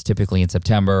 It's typically in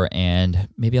September, and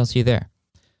maybe I'll see you there.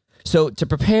 So to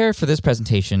prepare for this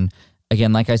presentation,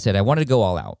 again, like I said, I wanted to go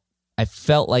all out. I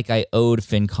felt like I owed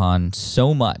FinCon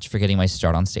so much for getting my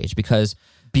start on stage because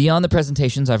beyond the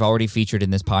presentations I've already featured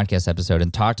in this podcast episode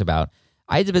and talked about,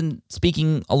 I had been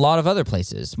speaking a lot of other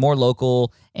places, more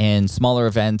local and smaller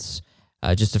events,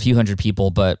 just a few hundred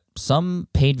people, but some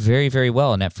paid very, very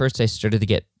well. And at first I started to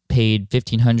get paid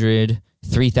 $1,500,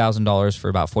 $3,000 for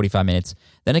about 45 minutes.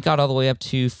 Then it got all the way up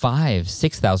to $5,000,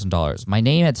 $6,000. My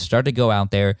name had started to go out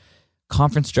there.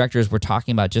 Conference directors were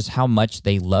talking about just how much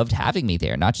they loved having me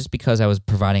there, not just because I was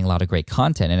providing a lot of great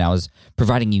content and I was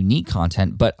providing unique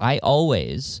content, but I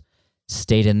always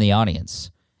stayed in the audience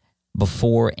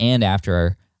before and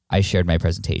after I shared my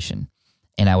presentation.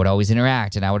 And I would always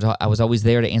interact, and I was always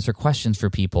there to answer questions for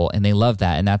people, and they love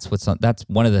that. And that's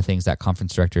one of the things that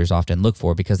conference directors often look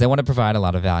for because they want to provide a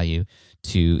lot of value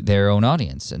to their own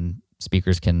audience, and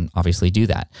speakers can obviously do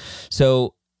that.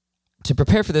 So to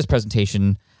prepare for this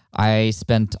presentation, I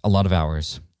spent a lot of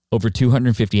hours, over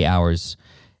 250 hours,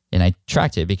 and I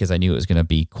tracked it because I knew it was going to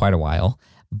be quite a while,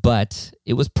 but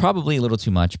it was probably a little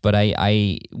too much, but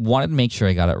I wanted to make sure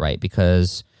I got it right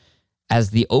because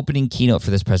as the opening keynote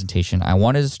for this presentation, I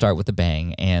wanted to start with a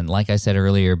bang, and like I said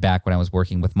earlier, back when I was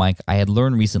working with Mike, I had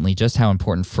learned recently just how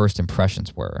important first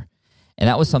impressions were, and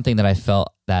that was something that I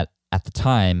felt that at the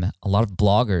time, a lot of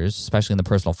bloggers, especially in the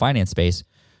personal finance space,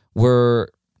 were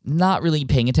not really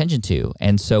paying attention to.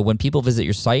 And so when people visit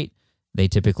your site, they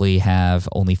typically have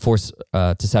only 4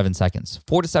 to 7 seconds.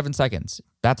 4 to 7 seconds.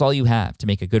 That's all you have to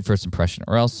make a good first impression,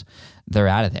 or else they're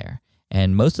out of there.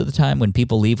 And most of the time when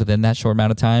people leave within that short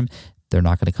amount of time, they're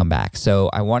not going to come back. So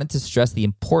I wanted to stress the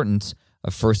importance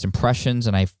of first impressions,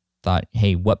 and I thought,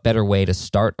 hey, what better way to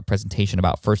start a presentation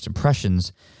about first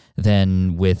impressions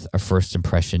than with a first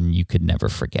impression you could never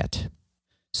forget.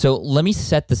 So let me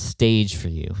set the stage for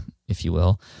you, if you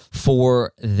will,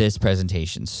 for this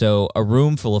presentation. So a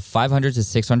room full of 500 to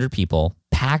 600 people,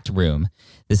 packed room.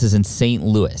 This is in St.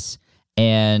 Louis.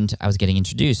 And I was getting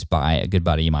introduced by a good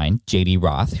buddy of mine, JD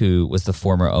Roth, who was the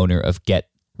former owner of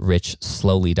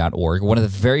GetRichSlowly.org, one of the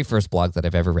very first blogs that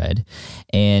I've ever read.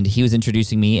 And he was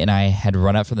introducing me, and I had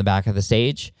run up from the back of the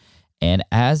stage. And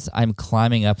as I'm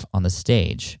climbing up on the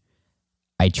stage,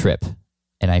 I trip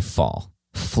and I fall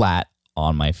flat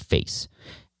on my face.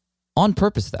 On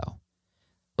purpose, though.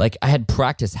 Like, I had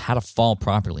practiced how to fall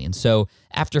properly. And so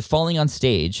after falling on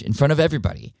stage in front of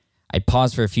everybody, I'd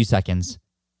pause for a few seconds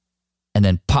and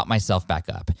then pop myself back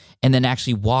up and then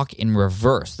actually walk in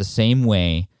reverse the same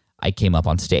way I came up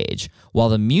on stage, while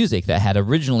the music that had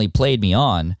originally played me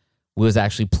on was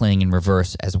actually playing in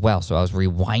reverse as well. So I was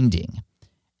rewinding.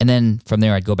 And then from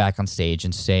there, I'd go back on stage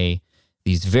and say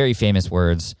these very famous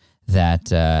words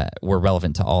that were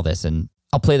relevant to all this. And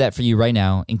I'll play that for you right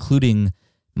now, including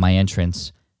my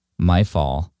entrance, my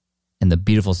fall, and the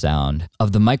beautiful sound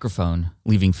of the microphone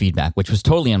leaving feedback, which was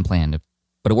totally unplanned,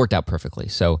 but it worked out perfectly.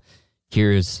 So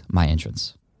here's my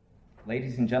entrance.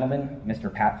 Ladies and gentlemen,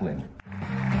 Mr. Pat Flynn.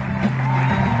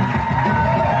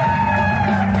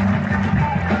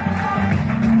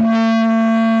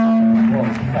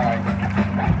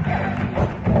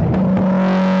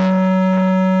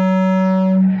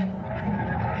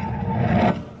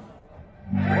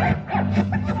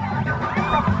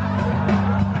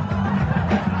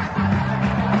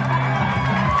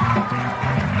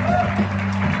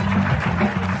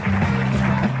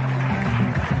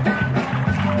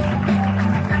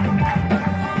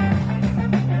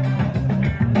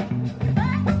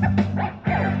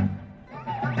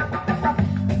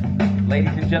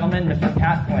 Ladies and gentlemen, Mr.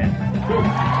 Pat Flynn.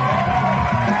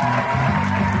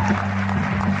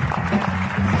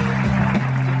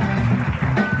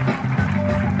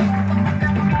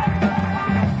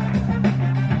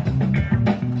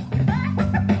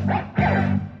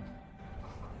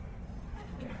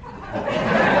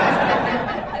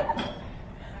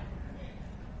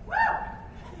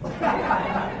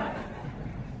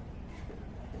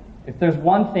 If there's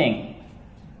one thing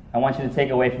I want you to take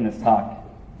away from this talk,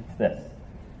 it's this.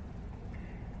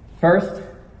 First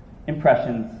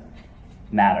impressions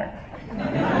matter.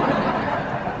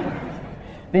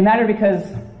 They matter because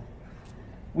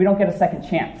we don't get a second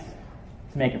chance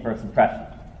to make a first impression.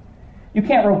 You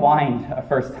can't rewind a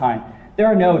first time. There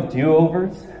are no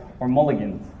do-overs or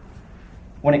mulligans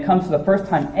when it comes to the first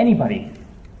time anybody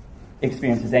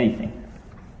experiences anything.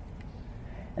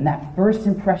 And that first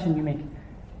impression you make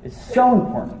is so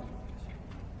important,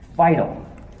 vital,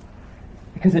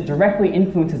 because it directly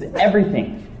influences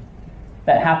everything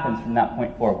that happens from that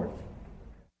point forward.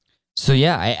 So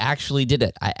yeah, I actually did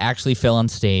it. I actually fell on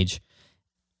stage,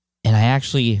 and I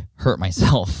actually hurt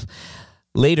myself.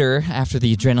 Later, after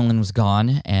the adrenaline was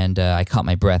gone and I caught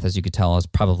my breath, as you could tell, I was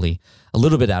probably a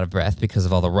little bit out of breath because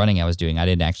of all the running I was doing. I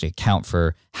didn't actually account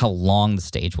for how long the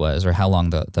stage was or how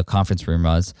long the conference room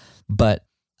was, but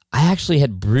I actually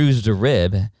had bruised a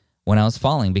rib when I was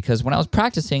falling because when I was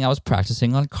practicing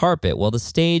on carpet. Well, the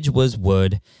stage was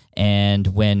wood, and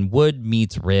when wood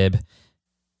meets rib,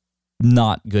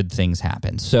 not good things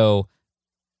happen. So,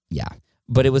 yeah.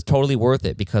 But it was totally worth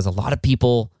it because a lot of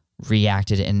people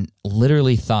reacted and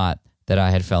literally thought that I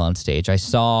had fell on stage. I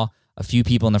saw a few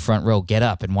people in the front row get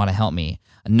up and want to help me.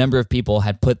 A number of people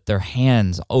had put their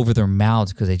hands over their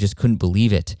mouths because they just couldn't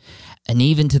believe it. And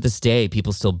even to this day,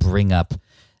 people still bring up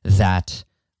that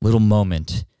little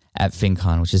moment at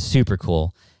FinCon, which is super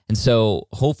cool. And so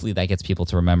hopefully that gets people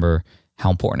to remember how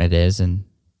important it is. And,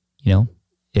 you know,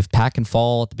 if Pat can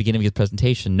fall at the beginning of his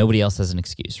presentation, nobody else has an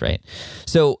excuse, right?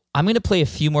 So I'm going to play a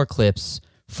few more clips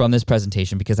from this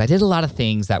presentation because I did a lot of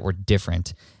things that were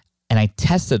different and I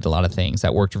tested a lot of things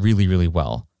that worked really, really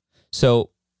well. So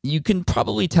you can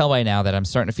probably tell by now that I'm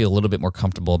starting to feel a little bit more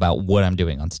comfortable about what I'm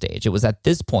doing on stage. It was at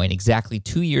this point, exactly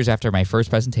 2 years after my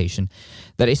first presentation,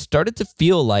 that I started to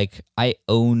feel like I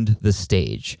owned the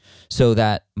stage, so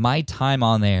that my time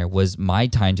on there was my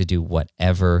time to do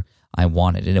whatever I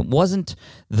wanted. And it wasn't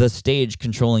the stage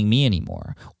controlling me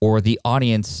anymore or the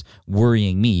audience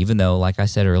worrying me, even though, like I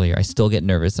said earlier, I still get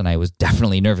nervous, and I was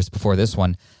definitely nervous before this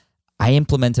one. I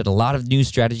implemented a lot of new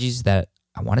strategies that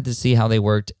I wanted to see how they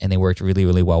worked, and they worked really,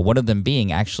 really well. One of them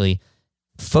being actually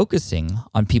focusing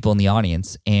on people in the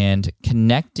audience and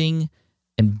connecting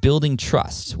and building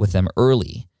trust with them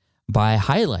early by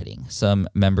highlighting some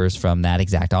members from that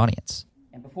exact audience.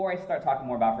 And before I start talking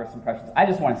more about first impressions, I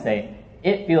just want to say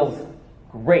it feels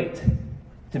great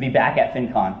to be back at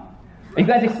FinCon. Are you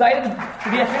guys excited to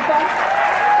be at FinCon?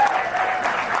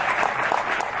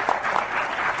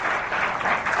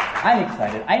 I'm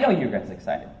excited. I know you guys are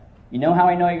excited. You know how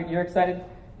I know you're excited?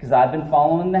 Because I've been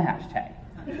following the hashtag.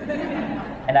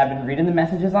 And I've been reading the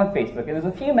messages on Facebook. And there's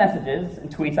a few messages and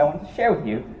tweets I want to share with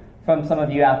you from some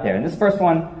of you out there. And this first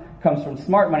one comes from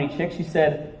Smart Money Chick. She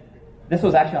said, this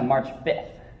was actually on March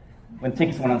 5th when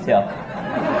tickets went on sale.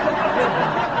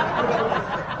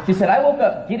 She said, I woke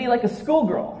up giddy like a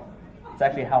schoolgirl. It's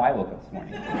actually how I woke up this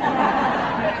morning. She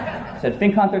said,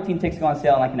 FinCon 13 tickets go on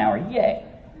sale in like an hour. Yay.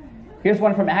 Here's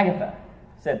one from Agatha.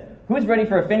 Said, who's ready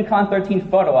for a FinCon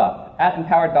 13 photo op? At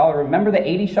Empowered Dollar, remember the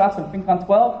 80 shots from FinCon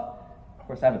 12? Of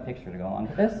course, I have a picture to go along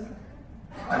with this.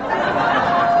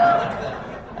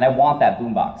 And I want that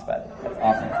boombox, but that's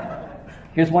awesome.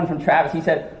 Here's one from Travis. He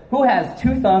said, who has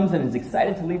 2 thumbs and is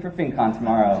excited to leave for FinCon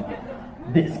tomorrow?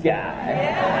 This guy.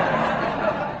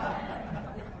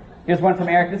 Here's one from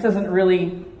Eric. This isn't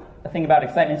really a thing about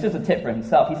excitement. It's just a tip for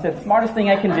himself. He said, smartest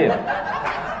thing I can do.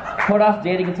 Put off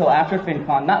dating until after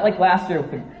FinCon. Not like last year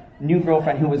with a new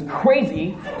girlfriend who was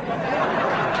crazy.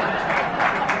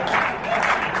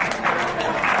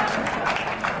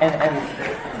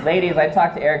 And ladies, I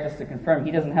talked to Eric just to confirm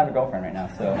he doesn't have a girlfriend right now,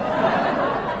 so.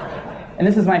 And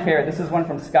this is my favorite. This is one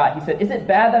from Scott. He said, is it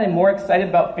bad that I'm more excited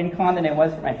about FinCon than I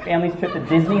was for my family's trip to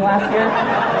Disney last year?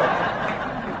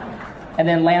 And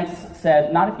then Lance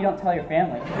said, not if you don't tell your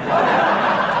family.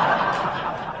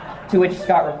 To which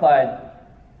Scott replied,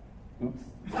 oops.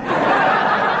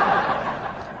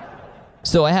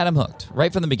 So I had him hooked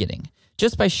right from the beginning,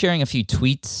 just by sharing a few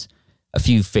tweets, a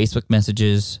few Facebook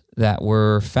messages that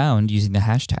were found using the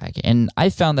hashtag. And I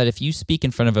found that if you speak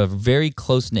in front of a very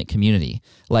close-knit community,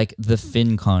 like the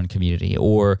FinCon community,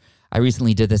 or I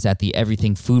recently did this at the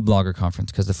Everything Food Blogger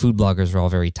Conference because the food bloggers are all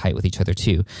very tight with each other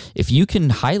too. If you can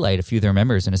highlight a few of their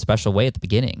members in a special way at the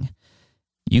beginning,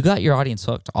 you got your audience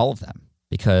hooked, all of them,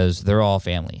 because they're all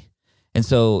family. And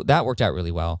so that worked out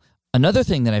really well. Another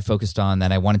thing that I focused on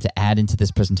that I wanted to add into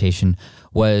this presentation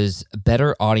was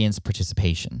better audience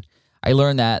participation. I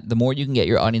learned that the more you can get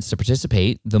your audience to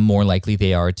participate, the more likely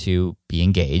they are to be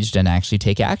engaged and actually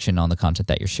take action on the content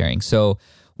that you're sharing. So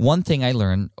one thing I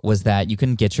learned was that you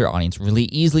can get your audience really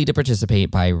easily to participate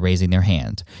by raising their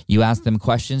hand. You ask them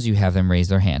questions, you have them raise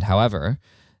their hand. However,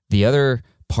 the other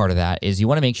part of that is you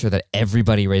want to make sure that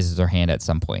everybody raises their hand at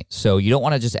some point. So you don't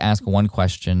want to just ask one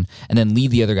question and then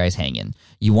leave the other guys hanging.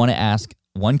 You want to ask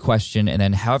one question and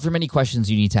then however many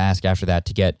questions you need to ask after that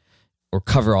to get or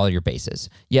cover all your bases.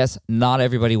 Yes, not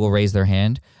everybody will raise their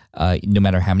hand, no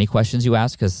matter how many questions you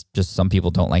ask, because just some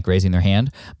people don't like raising their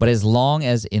hand. But as long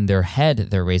as in their head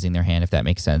they're raising their hand, if that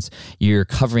makes sense, you're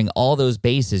covering all those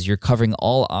bases, you're covering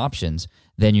all options,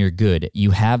 then you're good.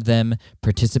 You have them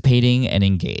participating and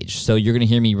engaged. So you're going to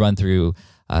hear me run through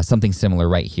something similar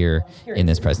right here in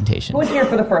this presentation. Who's here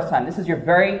for the first time? This is your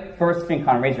very first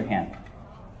FinCon. Raise your hand.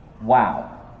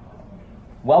 Wow.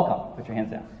 Welcome. Put your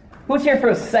hands down. Who's here for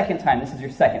a second time? This is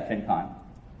your second FinCon.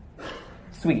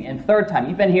 Sweet. And third time.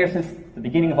 You've been here since the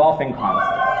beginning of all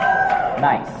FinCons.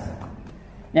 Nice.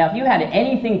 Now, if you had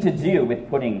anything to do with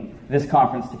putting this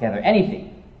conference together,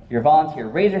 anything, you're a volunteer,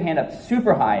 raise your hand up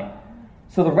super high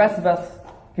so the rest of us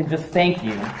can just thank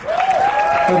you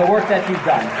for the work that you've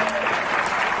done.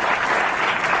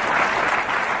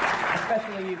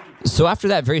 Especially you. So after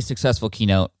that very successful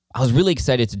keynote, I was really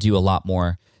excited to do a lot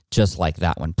more just like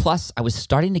that one. Plus, I was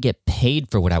starting to get paid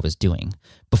for what I was doing.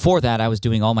 Before that, I was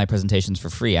doing all my presentations for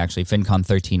free. Actually, FinCon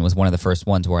 13 was one of the first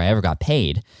ones where I ever got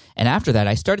paid. And after that,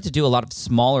 I started to do a lot of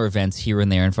smaller events here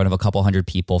and there in front of a couple hundred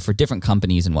people for different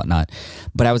companies and whatnot.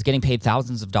 But I was getting paid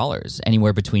thousands of dollars,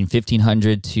 anywhere between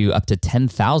 $1,500 to up to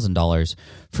 $10,000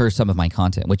 for some of my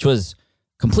content, which was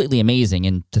completely amazing.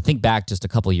 And to think back just a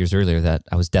couple of years earlier that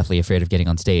I was definitely afraid of getting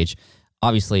on stage.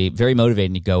 Obviously, very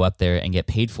motivating to go up there and get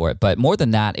paid for it. But more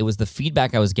than that, it was the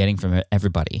feedback I was getting from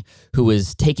everybody who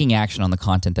was taking action on the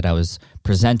content that I was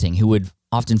presenting, who would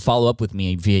often follow up with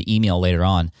me via email later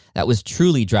on. That was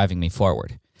truly driving me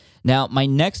forward. Now, my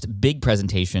next big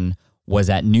presentation was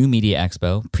at New Media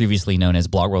Expo, previously known as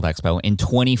Blog World Expo, in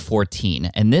 2014.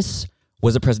 And this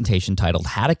was a presentation titled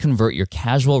How to Convert Your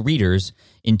Casual Readers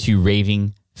into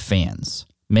Raving Fans.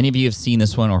 Many of you have seen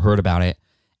this one or heard about it,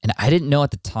 and I didn't know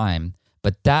at the time,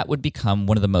 but that would become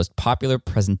one of the most popular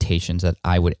presentations that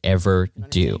I would ever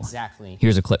do. Exactly.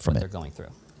 Here's a clip from what it. They're going through.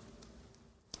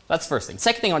 That's the first thing.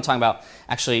 Second thing I want to talk about,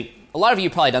 actually, a lot of you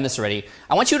have probably done this already.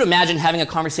 I want you to imagine having a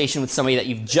conversation with somebody that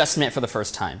you've just met for the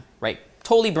first time, right?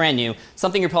 Totally brand new,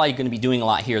 something you're probably going to be doing a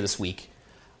lot here this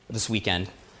weekend.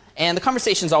 And the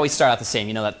conversations always start out the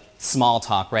same, that small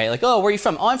talk, right? Like, oh, where are you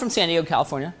from? Oh, I'm from San Diego,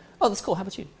 California. Oh, that's cool. How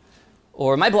about you?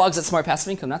 Or my blog's at Smart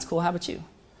Passive Income. That's cool. How about you?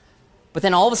 But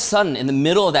then all of a sudden, in the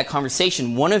middle of that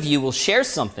conversation, one of you will share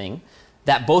something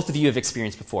that both of you have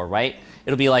experienced before, right?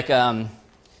 It'll be like,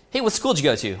 hey, what school did you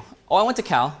go to? Oh, I went to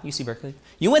Cal, UC Berkeley.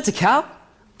 You went to Cal?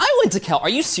 I went to Cal. Are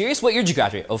you serious? What year did you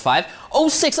graduate? 05?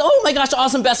 06? Oh my gosh,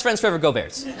 awesome. Best friends forever. Go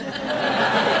Bears.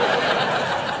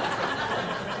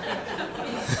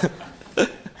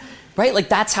 Right? Like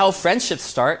that's how friendships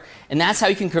start. And that's how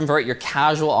you can convert your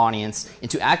casual audience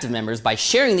into active members by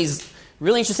sharing these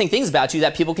really interesting things about you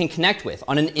that people can connect with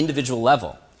on an individual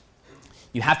level.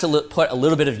 You have to put a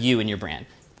little bit of you in your brand.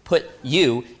 Put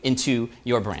you into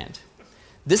your brand.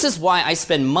 This is why I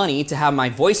spend money to have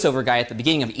my voiceover guy at the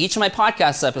beginning of each of my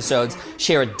podcast episodes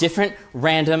share a different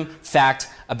random fact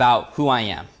about who I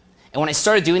am. And when I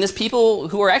started doing this, people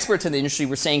who are experts in the industry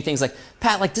were saying things like,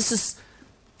 Pat, like this is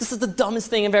the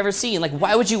dumbest thing I've ever seen. Like,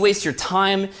 why would you waste your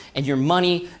time and your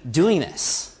money doing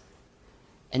this?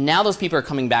 And now those people are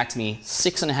coming back to me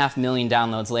 6.5 million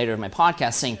downloads later of my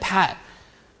podcast saying, Pat,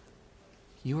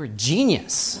 you are a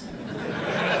genius.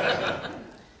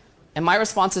 And my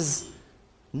response is,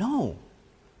 no,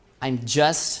 I'm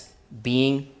just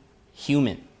being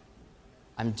human.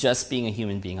 I'm just being a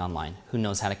human being online who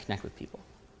knows how to connect with people.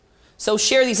 So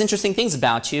share these interesting things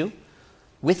about you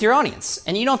with your audience.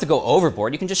 And you don't have to go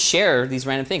overboard. You can just share these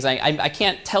random things. I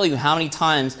can't tell you how many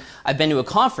times I've been to a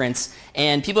conference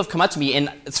and people have come up to me,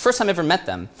 and it's the first time I've ever met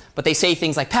them, but they say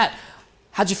things like, Pat,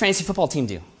 how'd your fantasy football team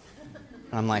do?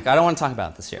 And I'm like, I don't want to talk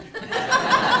about it this year.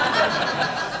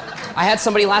 I had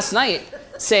somebody last night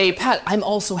say, Pat, I'm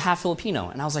also half Filipino.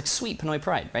 And I was like, sweet, Pinoy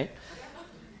pride, right?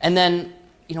 And then,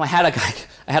 I had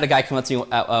a guy come up to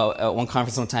me at one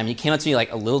conference one time, and he came up to me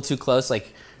like a little too close,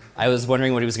 like I was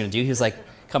wondering what he was going to do. He was like,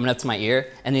 coming up to my ear,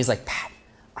 and he's like, Pat,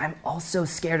 I'm also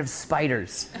scared of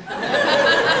spiders.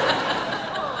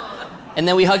 And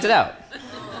then we hugged it out.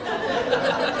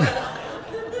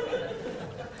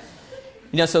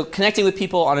 So connecting with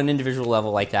people on an individual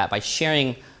level like that, by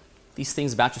sharing these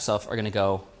things about yourself, are going to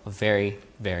go a very,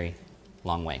 very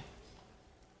long way.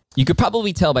 You could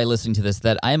probably tell by listening to this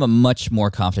that I am a much more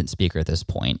confident speaker at this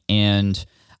point. And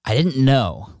I didn't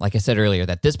know, like I said earlier,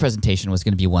 that this presentation was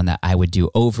going to be one that I would do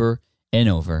over and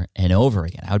over and over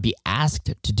again. I would be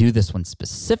asked to do this one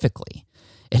specifically.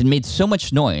 It had made so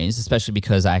much noise, especially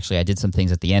because I did some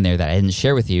things at the end there that I didn't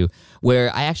share with you,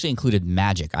 where I actually included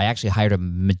magic. I actually hired a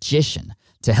magician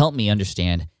to help me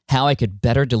understand how I could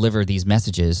better deliver these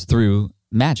messages through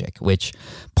magic, which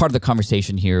part of the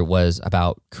conversation here was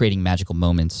about creating magical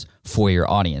moments for your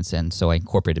audience. And so I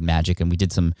incorporated magic, and we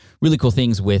did some really cool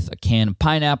things with a can of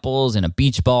pineapples and a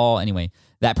beach ball. Anyway,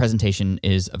 that presentation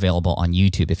is available on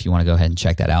YouTube if you want to go ahead and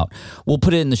check that out. We'll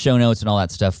put it in the show notes and all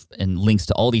that stuff, and links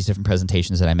to all these different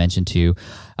presentations that I mentioned to you,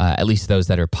 at least those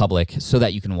that are public, so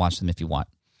that you can watch them if you want.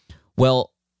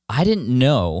 Well, I didn't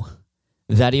know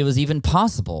that it was even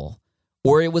possible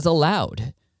or it was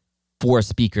allowed for a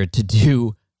speaker to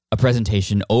do a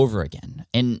presentation over again.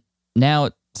 And now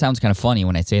it sounds kind of funny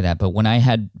when I say that, but when I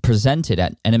had presented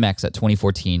at NMX at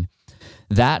 2014,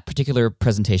 that particular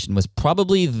presentation was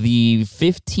probably the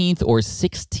 15th or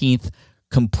 16th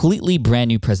completely brand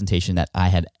new presentation that I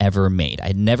had ever made. I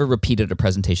had never repeated a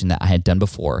presentation that I had done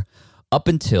before up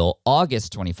until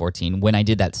August 2014, when I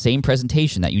did that same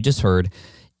presentation that you just heard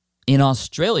in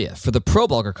Australia for the Pro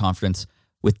Blogger Conference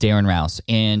with Darren Rouse.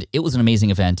 And it was an amazing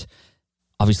event.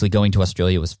 Obviously, going to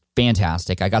Australia was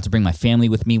fantastic. I got to bring my family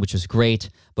with me, which was great.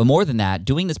 But more than that,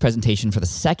 doing this presentation for the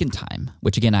second time,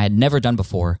 which again, I had never done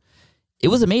before, it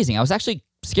was amazing. I was actually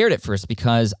scared at first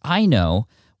because I know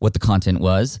what the content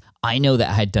was. I know that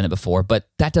I had done it before, but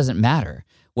that doesn't matter.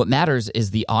 What matters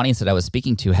is the audience that I was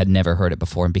speaking to had never heard it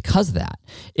before. And because of that,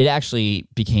 it actually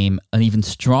became an even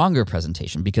stronger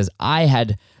presentation because I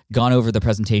had gone over the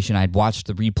presentation, I'd watched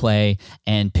the replay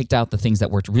and picked out the things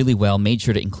that worked really well, made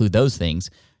sure to include those things,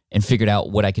 and figured out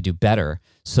what I could do better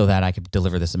so that I could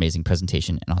deliver this amazing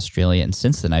presentation in Australia. And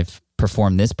since then, I've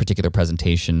performed this particular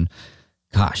presentation,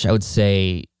 I would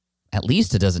say at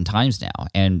least a dozen times now,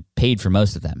 and paid for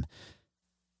most of them.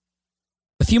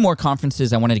 A few more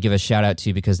conferences I wanted to give a shout out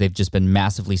to because they've just been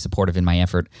massively supportive in my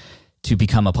effort to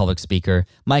become a public speaker.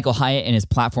 Michael Hyatt and his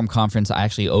Platform conference, I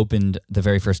actually opened the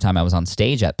very first time I was on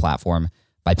stage at Platform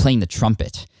by playing the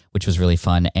trumpet, which was really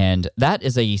fun. And that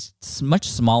is a much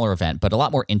smaller event, but a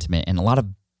lot more intimate, and a lot of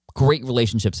great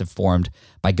relationships have formed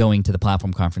by going to the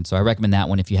Platform conference. So I recommend that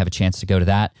one if you have a chance to go to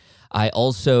that. I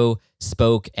also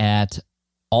spoke at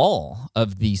all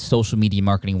of the social media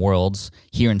marketing worlds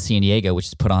here in San Diego, which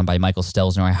is put on by Michael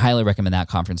Stelzner. I highly recommend that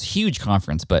conference. Huge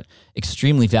conference, but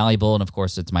extremely valuable. And of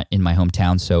course, it's in my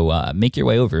hometown, so make your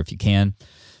way over if you can.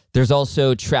 There's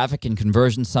also Traffic and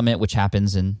Conversion Summit, which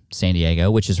happens in San Diego,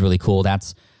 which is really cool.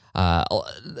 That's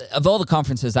of all the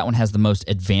conferences, that one has the most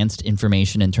advanced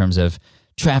information in terms of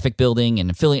traffic building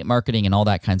and affiliate marketing and all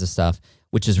that kinds of stuff,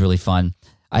 which is really fun.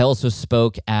 I also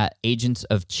spoke at Agents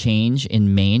of Change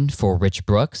in Maine for Rich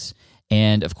Brooks,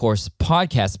 and of course,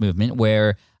 Podcast Movement,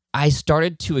 where I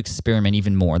started to experiment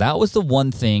even more. That was the one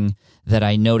thing that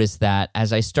I noticed, that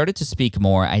as I started to speak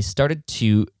more, I started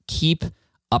to keep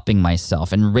upping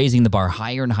myself and raising the bar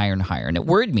higher and higher and higher. And it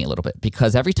worried me a little bit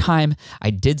because every time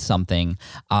I did something,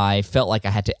 I felt like I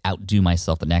had to outdo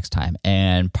myself the next time.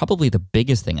 And probably the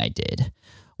biggest thing I did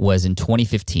was in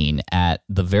 2015 at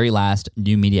the very last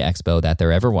New Media Expo that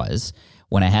there ever was.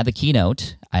 When I had the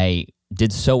keynote, I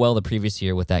did so well the previous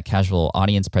year with that casual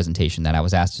audience presentation that I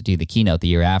was asked to do the keynote the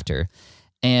year after.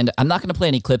 And I'm not going to play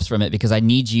any clips from it because I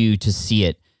need you to see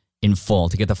it in full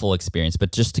to get the full experience.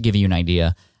 But just to give you an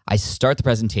idea, I start the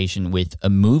presentation with a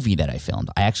movie that I filmed.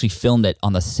 I actually filmed it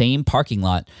on the same parking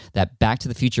lot that Back to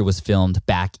the Future was filmed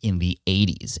back in the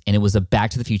 80s. And it was a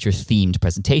Back to the Future themed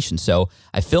presentation. So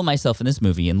I filmed myself in this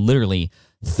movie, and literally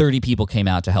 30 people came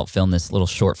out to help film this little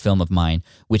short film of mine,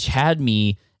 which had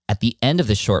me at the end of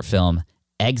the short film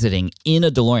exiting in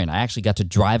a DeLorean. I actually got to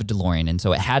drive a DeLorean. And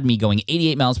so it had me going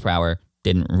 88 miles per hour.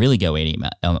 Didn't really go 80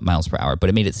 miles per hour, but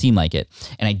it made it seem like it.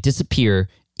 And I disappear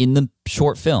in the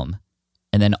short film.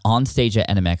 And then on stage at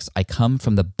NMX, I come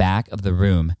from the back of the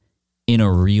room in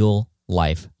a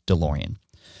real-life DeLorean.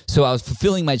 So I was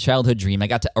fulfilling my childhood dream. I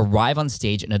got to arrive on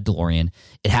stage in a DeLorean.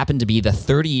 It happened to be the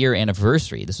 30-year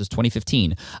anniversary, this was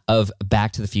 2015, of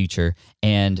Back to the Future.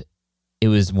 And it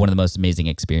was one of the most amazing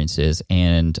experiences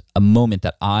and a moment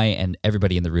that I and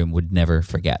everybody in the room would never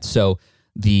forget. So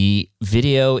The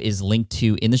video is linked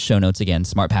to in the show notes again,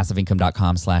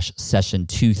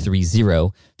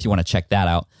 smartpassiveincome.com/session230 if you want to check that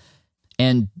out.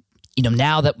 And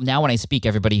now when I speak,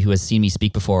 everybody who has seen me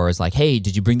speak before is like, hey,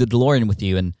 did you bring the DeLorean with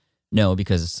you? And no,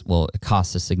 because, well, it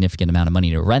costs a significant amount of money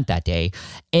to rent that day.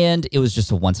 And it was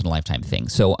just a once-in-a-lifetime thing.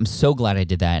 So I'm so glad I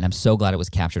did that, and I'm so glad it was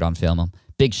captured on film.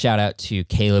 Big shout out to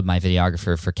Caleb, my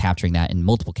videographer, for capturing that in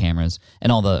multiple cameras,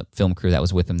 and all the film crew that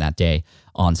was with him that day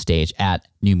on stage at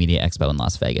New Media Expo in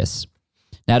Las Vegas.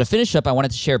 Now, to finish up, I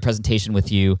wanted to share a presentation with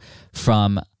you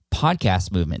from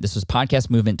Podcast Movement. This was Podcast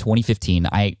Movement 2015.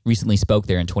 I recently spoke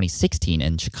there in 2016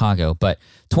 in Chicago, but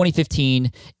 2015,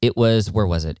 it was, where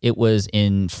was it? It was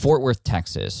in Fort Worth,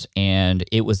 Texas, and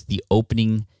it was the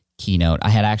opening keynote.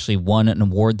 I had actually won an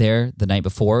award there the night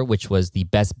before, which was the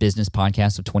Best Business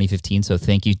Podcast of 2015, so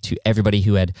thank you to everybody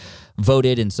who had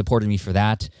voted and supported me for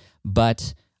that.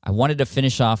 But I wanted to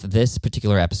finish off this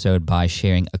particular episode by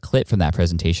sharing a clip from that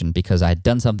presentation because I had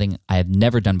done something I had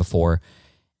never done before.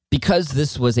 Because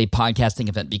this was a podcasting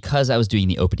event, because I was doing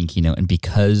the opening keynote, and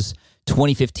because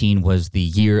 2015 was the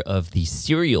year of the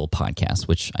Serial podcast,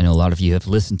 which I know a lot of you have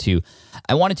listened to,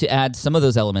 I wanted to add some of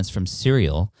those elements from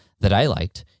Serial that I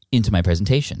liked into my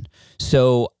presentation.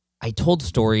 So I told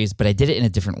stories, but I did it in a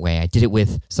different way. I did it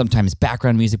with sometimes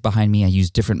background music behind me. I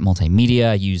used different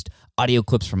multimedia. I used audio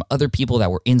clips from other people that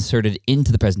were inserted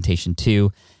into the presentation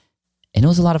too. And it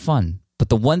was a lot of fun. But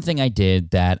the one thing I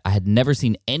did that I had never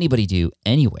seen anybody do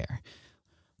anywhere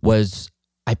was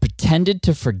I pretended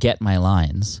to forget my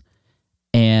lines,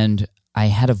 and I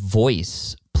had a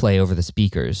voice play over the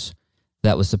speakers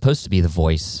that was supposed to be the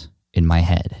voice in my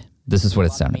head. This is what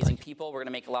it sounded like. People, we're going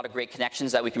to make a lot of great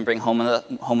connections that we can bring home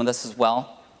with us as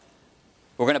well.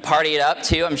 We're going to party it up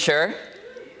too, I'm sure.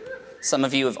 Some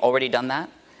of you have already done that.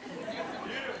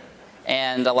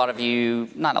 And a lot of you,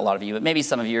 not a lot of you, but maybe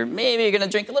some of you, maybe you're going to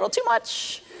drink a little too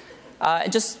much.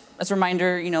 And just as a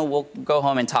reminder, we'll go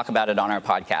home and talk about it on our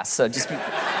podcast. So just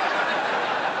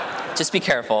be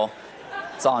careful.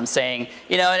 That's all I'm saying.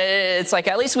 It's like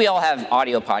at least we all have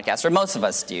audio podcasts, or most of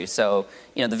us do. So,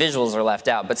 the visuals are left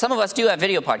out. But some of us do have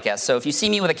video podcasts. So if you see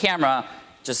me with a camera,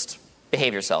 just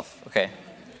behave yourself, okay?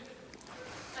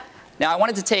 Now, I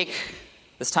wanted to take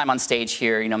this time on stage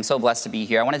here. I'm so blessed to be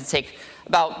here. I wanted to take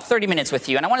about 30 minutes with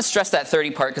you. And I want to stress that 30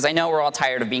 part because I know we're all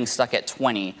tired of being stuck at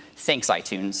 20. Thanks,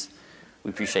 iTunes. We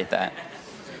appreciate that.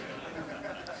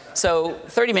 So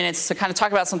 30 minutes to kind of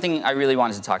talk about something I really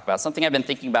wanted to talk about, something I've been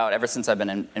thinking about ever since I've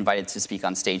been invited to speak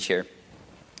on stage here.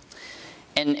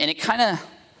 And it kind of,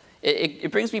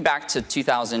 it brings me back to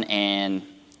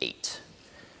 2008.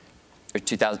 Or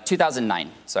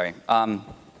 2009, sorry.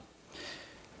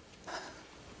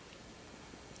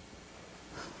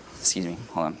 Excuse me,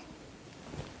 hold on.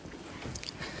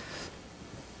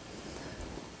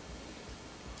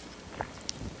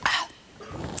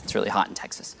 It's really hot in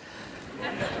Texas.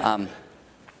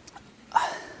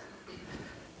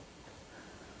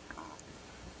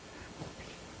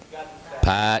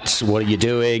 Pat, what are you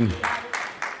doing?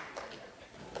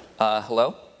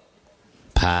 Hello?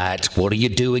 Pat, what are you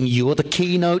doing? You're the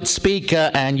keynote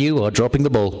speaker and you are dropping the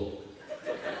ball.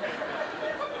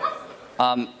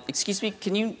 Excuse me,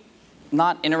 can you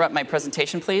not interrupt my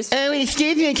presentation, please? Oh,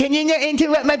 excuse me, can you not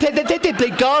interrupt my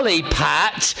presentation? Golly,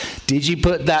 Pat, did you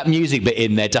put that music bit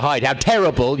in there to hide how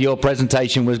terrible your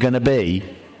presentation was going to be?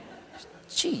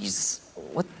 Jeez,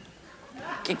 what?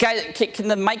 Can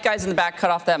the mic guys in the back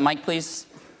cut off that mic, please?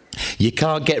 You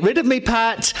can't get rid of me,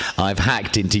 Pat. I've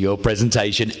hacked into your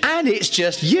presentation, and it's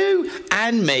just you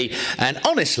and me. And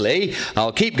honestly,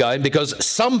 I'll keep going because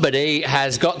somebody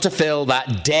has got to fill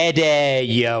that dead air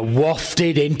you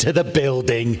wafted into the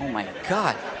building. Oh my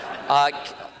God.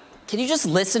 Can you just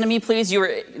listen to me, please?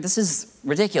 This is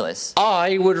ridiculous.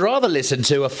 I would rather listen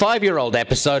to a 5-year-old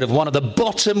episode of one of the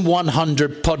bottom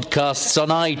 100 podcasts on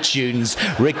iTunes,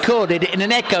 recorded in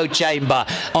an echo chamber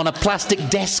on a plastic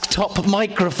desktop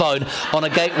microphone on a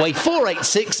Gateway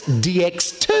 486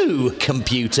 DX2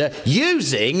 computer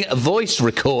using a voice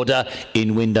recorder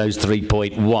in Windows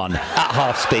 3.1 at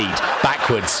half speed,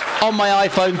 backwards, on my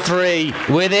iPhone 3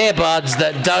 with earbuds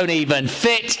that don't even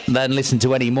fit, than listen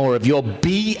to any more of your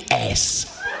BS.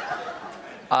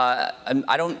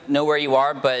 I don't know where you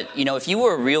are, but, if you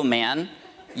were a real man,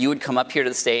 you would come up here to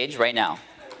the stage right now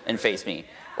and face me.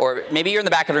 Or maybe you're in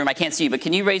the back of the room, I can't see you, but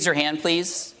can you raise your hand,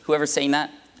 please? Whoever's saying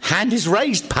that? Hand is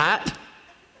raised, Pat.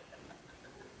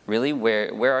 Really?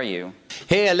 Where are you?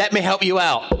 Here, let me help you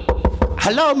out.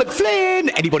 Hello,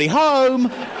 McFlynn. Anybody home?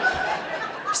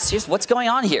 Seriously, what's going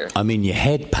on here? I'm in your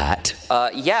head, Pat.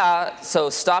 Yeah, so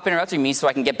stop interrupting me so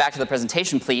I can get back to the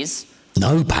presentation, please.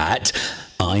 No, Pat.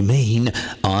 I mean,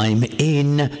 I'm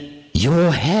in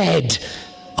Your head.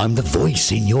 I'm the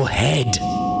voice in your head.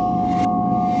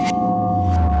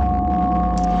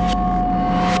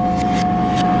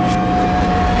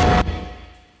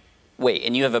 Wait,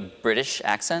 and you have a British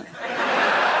accent?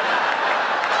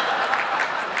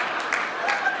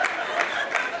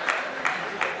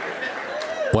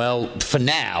 Well, for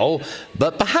now,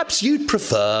 but perhaps you'd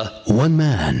prefer... One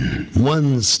man,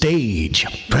 one stage.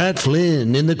 Pat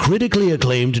Flynn in the critically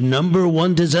acclaimed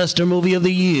 #1 disaster movie of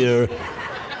the year.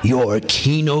 Your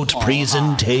keynote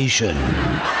presentation.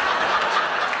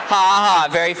 Ha ha,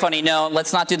 very funny. No,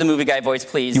 let's not do the movie guy voice,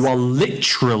 please. You are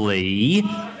literally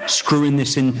screwing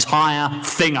this entire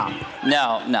thing up.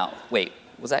 No. Wait,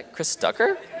 was that Chris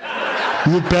Ducker?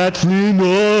 Well, Pat Flynn,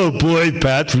 oh boy,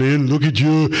 Pat Flynn, look at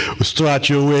you. Strut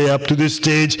your way up to the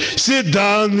stage. Sit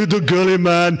down, little girly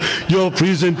man. Your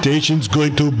presentation's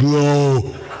going to blow.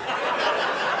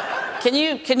 Can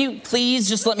you please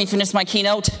just let me finish my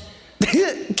keynote?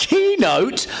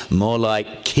 Keynote? More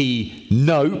like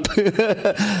key-nope.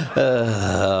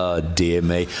 Oh, dear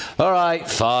me. All right,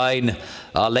 fine.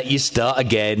 I'll let you start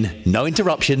again. No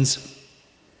interruptions.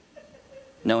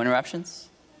 No interruptions?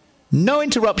 No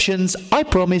interruptions, I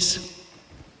promise.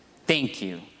 Thank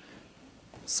you.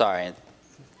 Sorry, it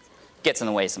gets in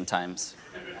the way sometimes.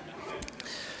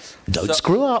 Don't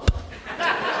screw up.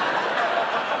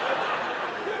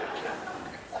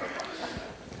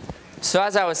 So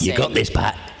as I was saying... You got this,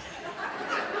 Pat.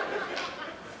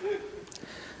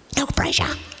 No pressure.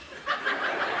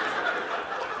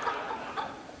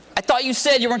 I thought you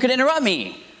said you weren't going to interrupt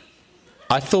me.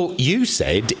 I thought you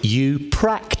said you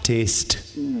practiced.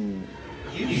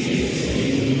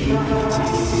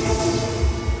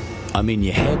 I'm in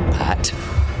your head, Pat.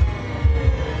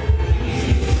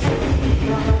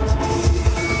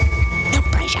 No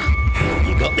pressure.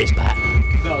 You got this, Pat.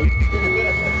 No.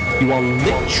 You are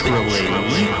literally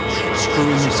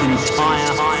screwing this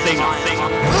entire thing up.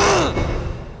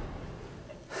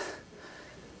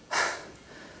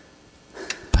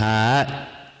 Pat,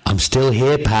 I'm still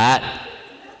here, Pat.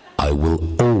 I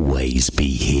will always be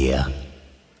here.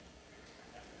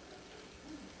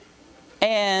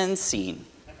 And scene.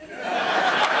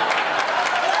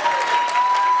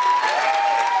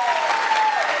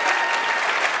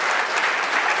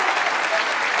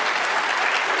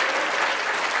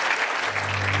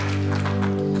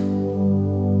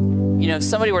 You know, if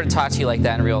somebody were to talk to you like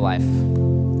that in real life,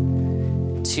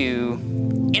 to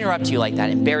interrupt you like that,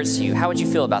 embarrass you, how would you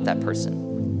feel about that person?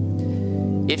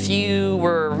 If you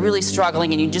were really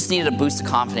struggling and you just needed a boost of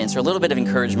confidence or a little bit of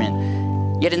encouragement,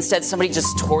 yet instead somebody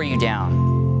just tore you down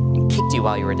and kicked you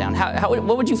while you were down,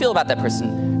 what would you feel about that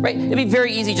person, right? It'd be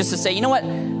very easy just to say, you know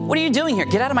what are you doing here?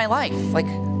 Get out of my life. Like,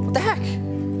 what the heck?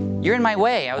 You're in my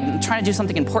way. I'm trying to do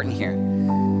something important here.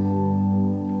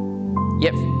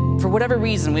 Yet, for whatever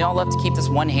reason, we all love to keep this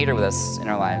one hater with us in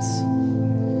our lives.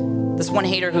 This one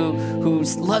hater who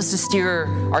loves to steer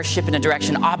our ship in a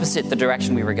direction opposite the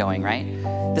direction we were going, right?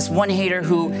 This one hater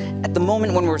who, at the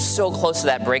moment when we're so close to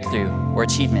that breakthrough or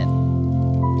achievement,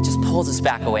 it just pulls us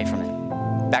back away from it,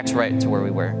 back to right to where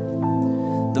we were.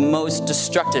 The most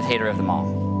destructive hater of them all.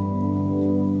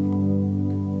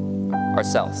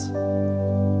 Ourselves.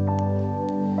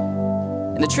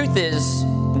 And the truth is,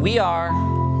 we are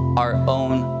our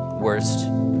own worst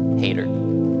hater.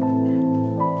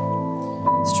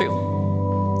 It's true.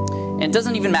 And it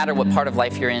doesn't even matter what part of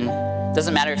life you're in. It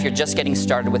doesn't matter if you're just getting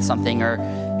started with something or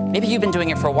maybe you've been doing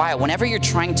it for a while. Whenever you're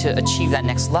trying to achieve that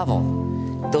next level,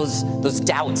 those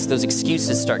doubts, those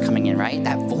excuses start coming in, right?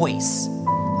 That voice.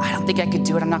 I don't think I could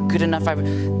do it. I'm not good enough.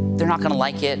 They're not going to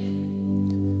like it.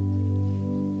 And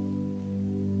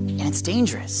it's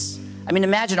dangerous. I mean,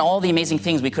 imagine all the amazing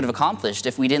things we could have accomplished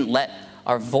if we didn't let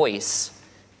our voice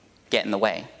get in the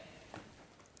way.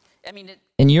 I mean,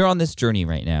 And you're on this journey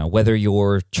right now, whether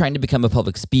you're trying to become a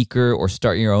public speaker or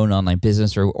start your own online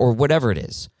business or whatever it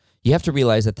is. You have to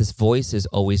realize that this voice is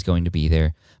always going to be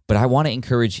there. But I want to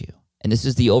encourage you, and this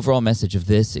is the overall message of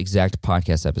this exact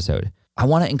podcast episode. I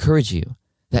want to encourage you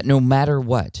that no matter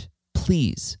what,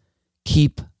 please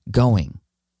keep going.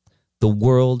 The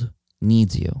world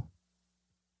needs you.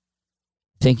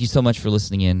 Thank you so much for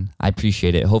listening in. I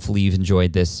appreciate it. Hopefully you've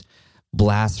enjoyed this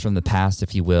blast from the past,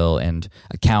 if you will, and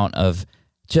account of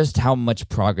just how much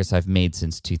progress I've made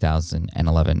since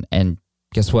 2011. And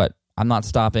guess what? I'm not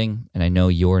stopping, and I know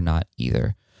you're not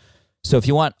either. So if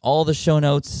you want all the show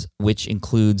notes, which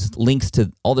includes links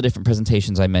to all the different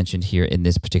presentations I mentioned here in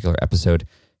this particular episode,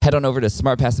 head on over to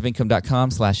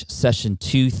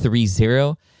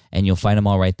smartpassiveincome.com/session230, and you'll find them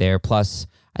all right there. Plus,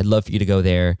 I'd love for you to go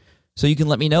there so you can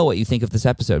let me know what you think of this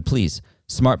episode. Please,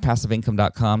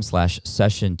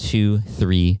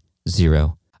 smartpassiveincome.com/session230.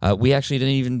 0. We actually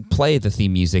didn't even play the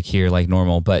theme music here like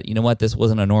normal, but you know what? This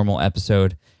wasn't a normal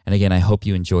episode. And again, I hope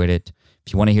you enjoyed it.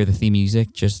 If you want to hear the theme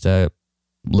music, just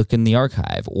look in the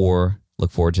archive or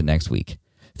look forward to next week.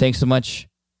 Thanks so much.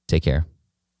 Take care.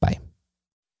 Bye.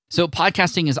 So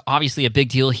podcasting is obviously a big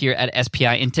deal here at SPI,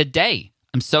 and today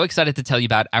I'm so excited to tell you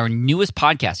about our newest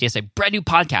podcast. Yes, a brand new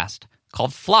podcast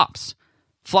called Flops.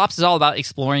 Flops is all about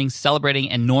exploring, celebrating,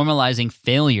 and normalizing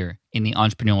failure in the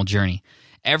entrepreneurial journey.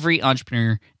 Every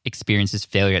entrepreneur experiences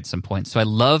failure at some point, so I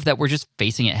love that we're just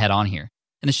facing it head on here.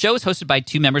 And the show is hosted by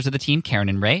 2 members of the team, Karen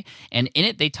and Ray, and in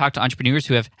it they talk to entrepreneurs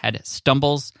who have had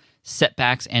stumbles,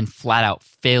 setbacks, and flat-out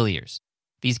failures.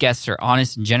 These guests are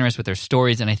honest and generous with their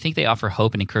stories, and I think they offer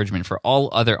hope and encouragement for all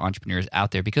other entrepreneurs out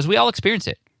there because we all experience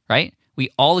it, right? We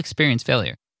all experience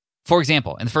failure. For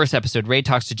example, in the first episode, Ray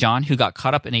talks to John, who got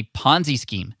caught up in a Ponzi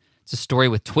scheme. It's a story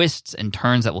with twists and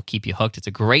turns that will keep you hooked. It's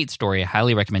a great story. I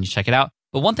highly recommend you check it out.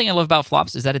 But one thing I love about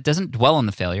Flops is that it doesn't dwell on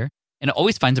the failure, and it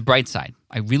always finds a bright side.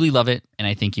 I really love it, and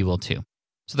I think you will too.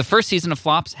 So the first season of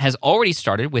Flops has already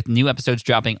started with new episodes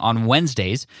dropping on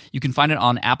Wednesdays. You can find it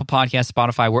on Apple Podcasts,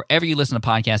 Spotify, wherever you listen to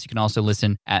podcasts. You can also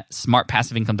listen at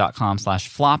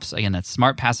smartpassiveincome.com/flops. Again, that's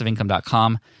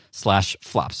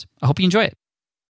smartpassiveincome.com/flops. I hope you enjoy it.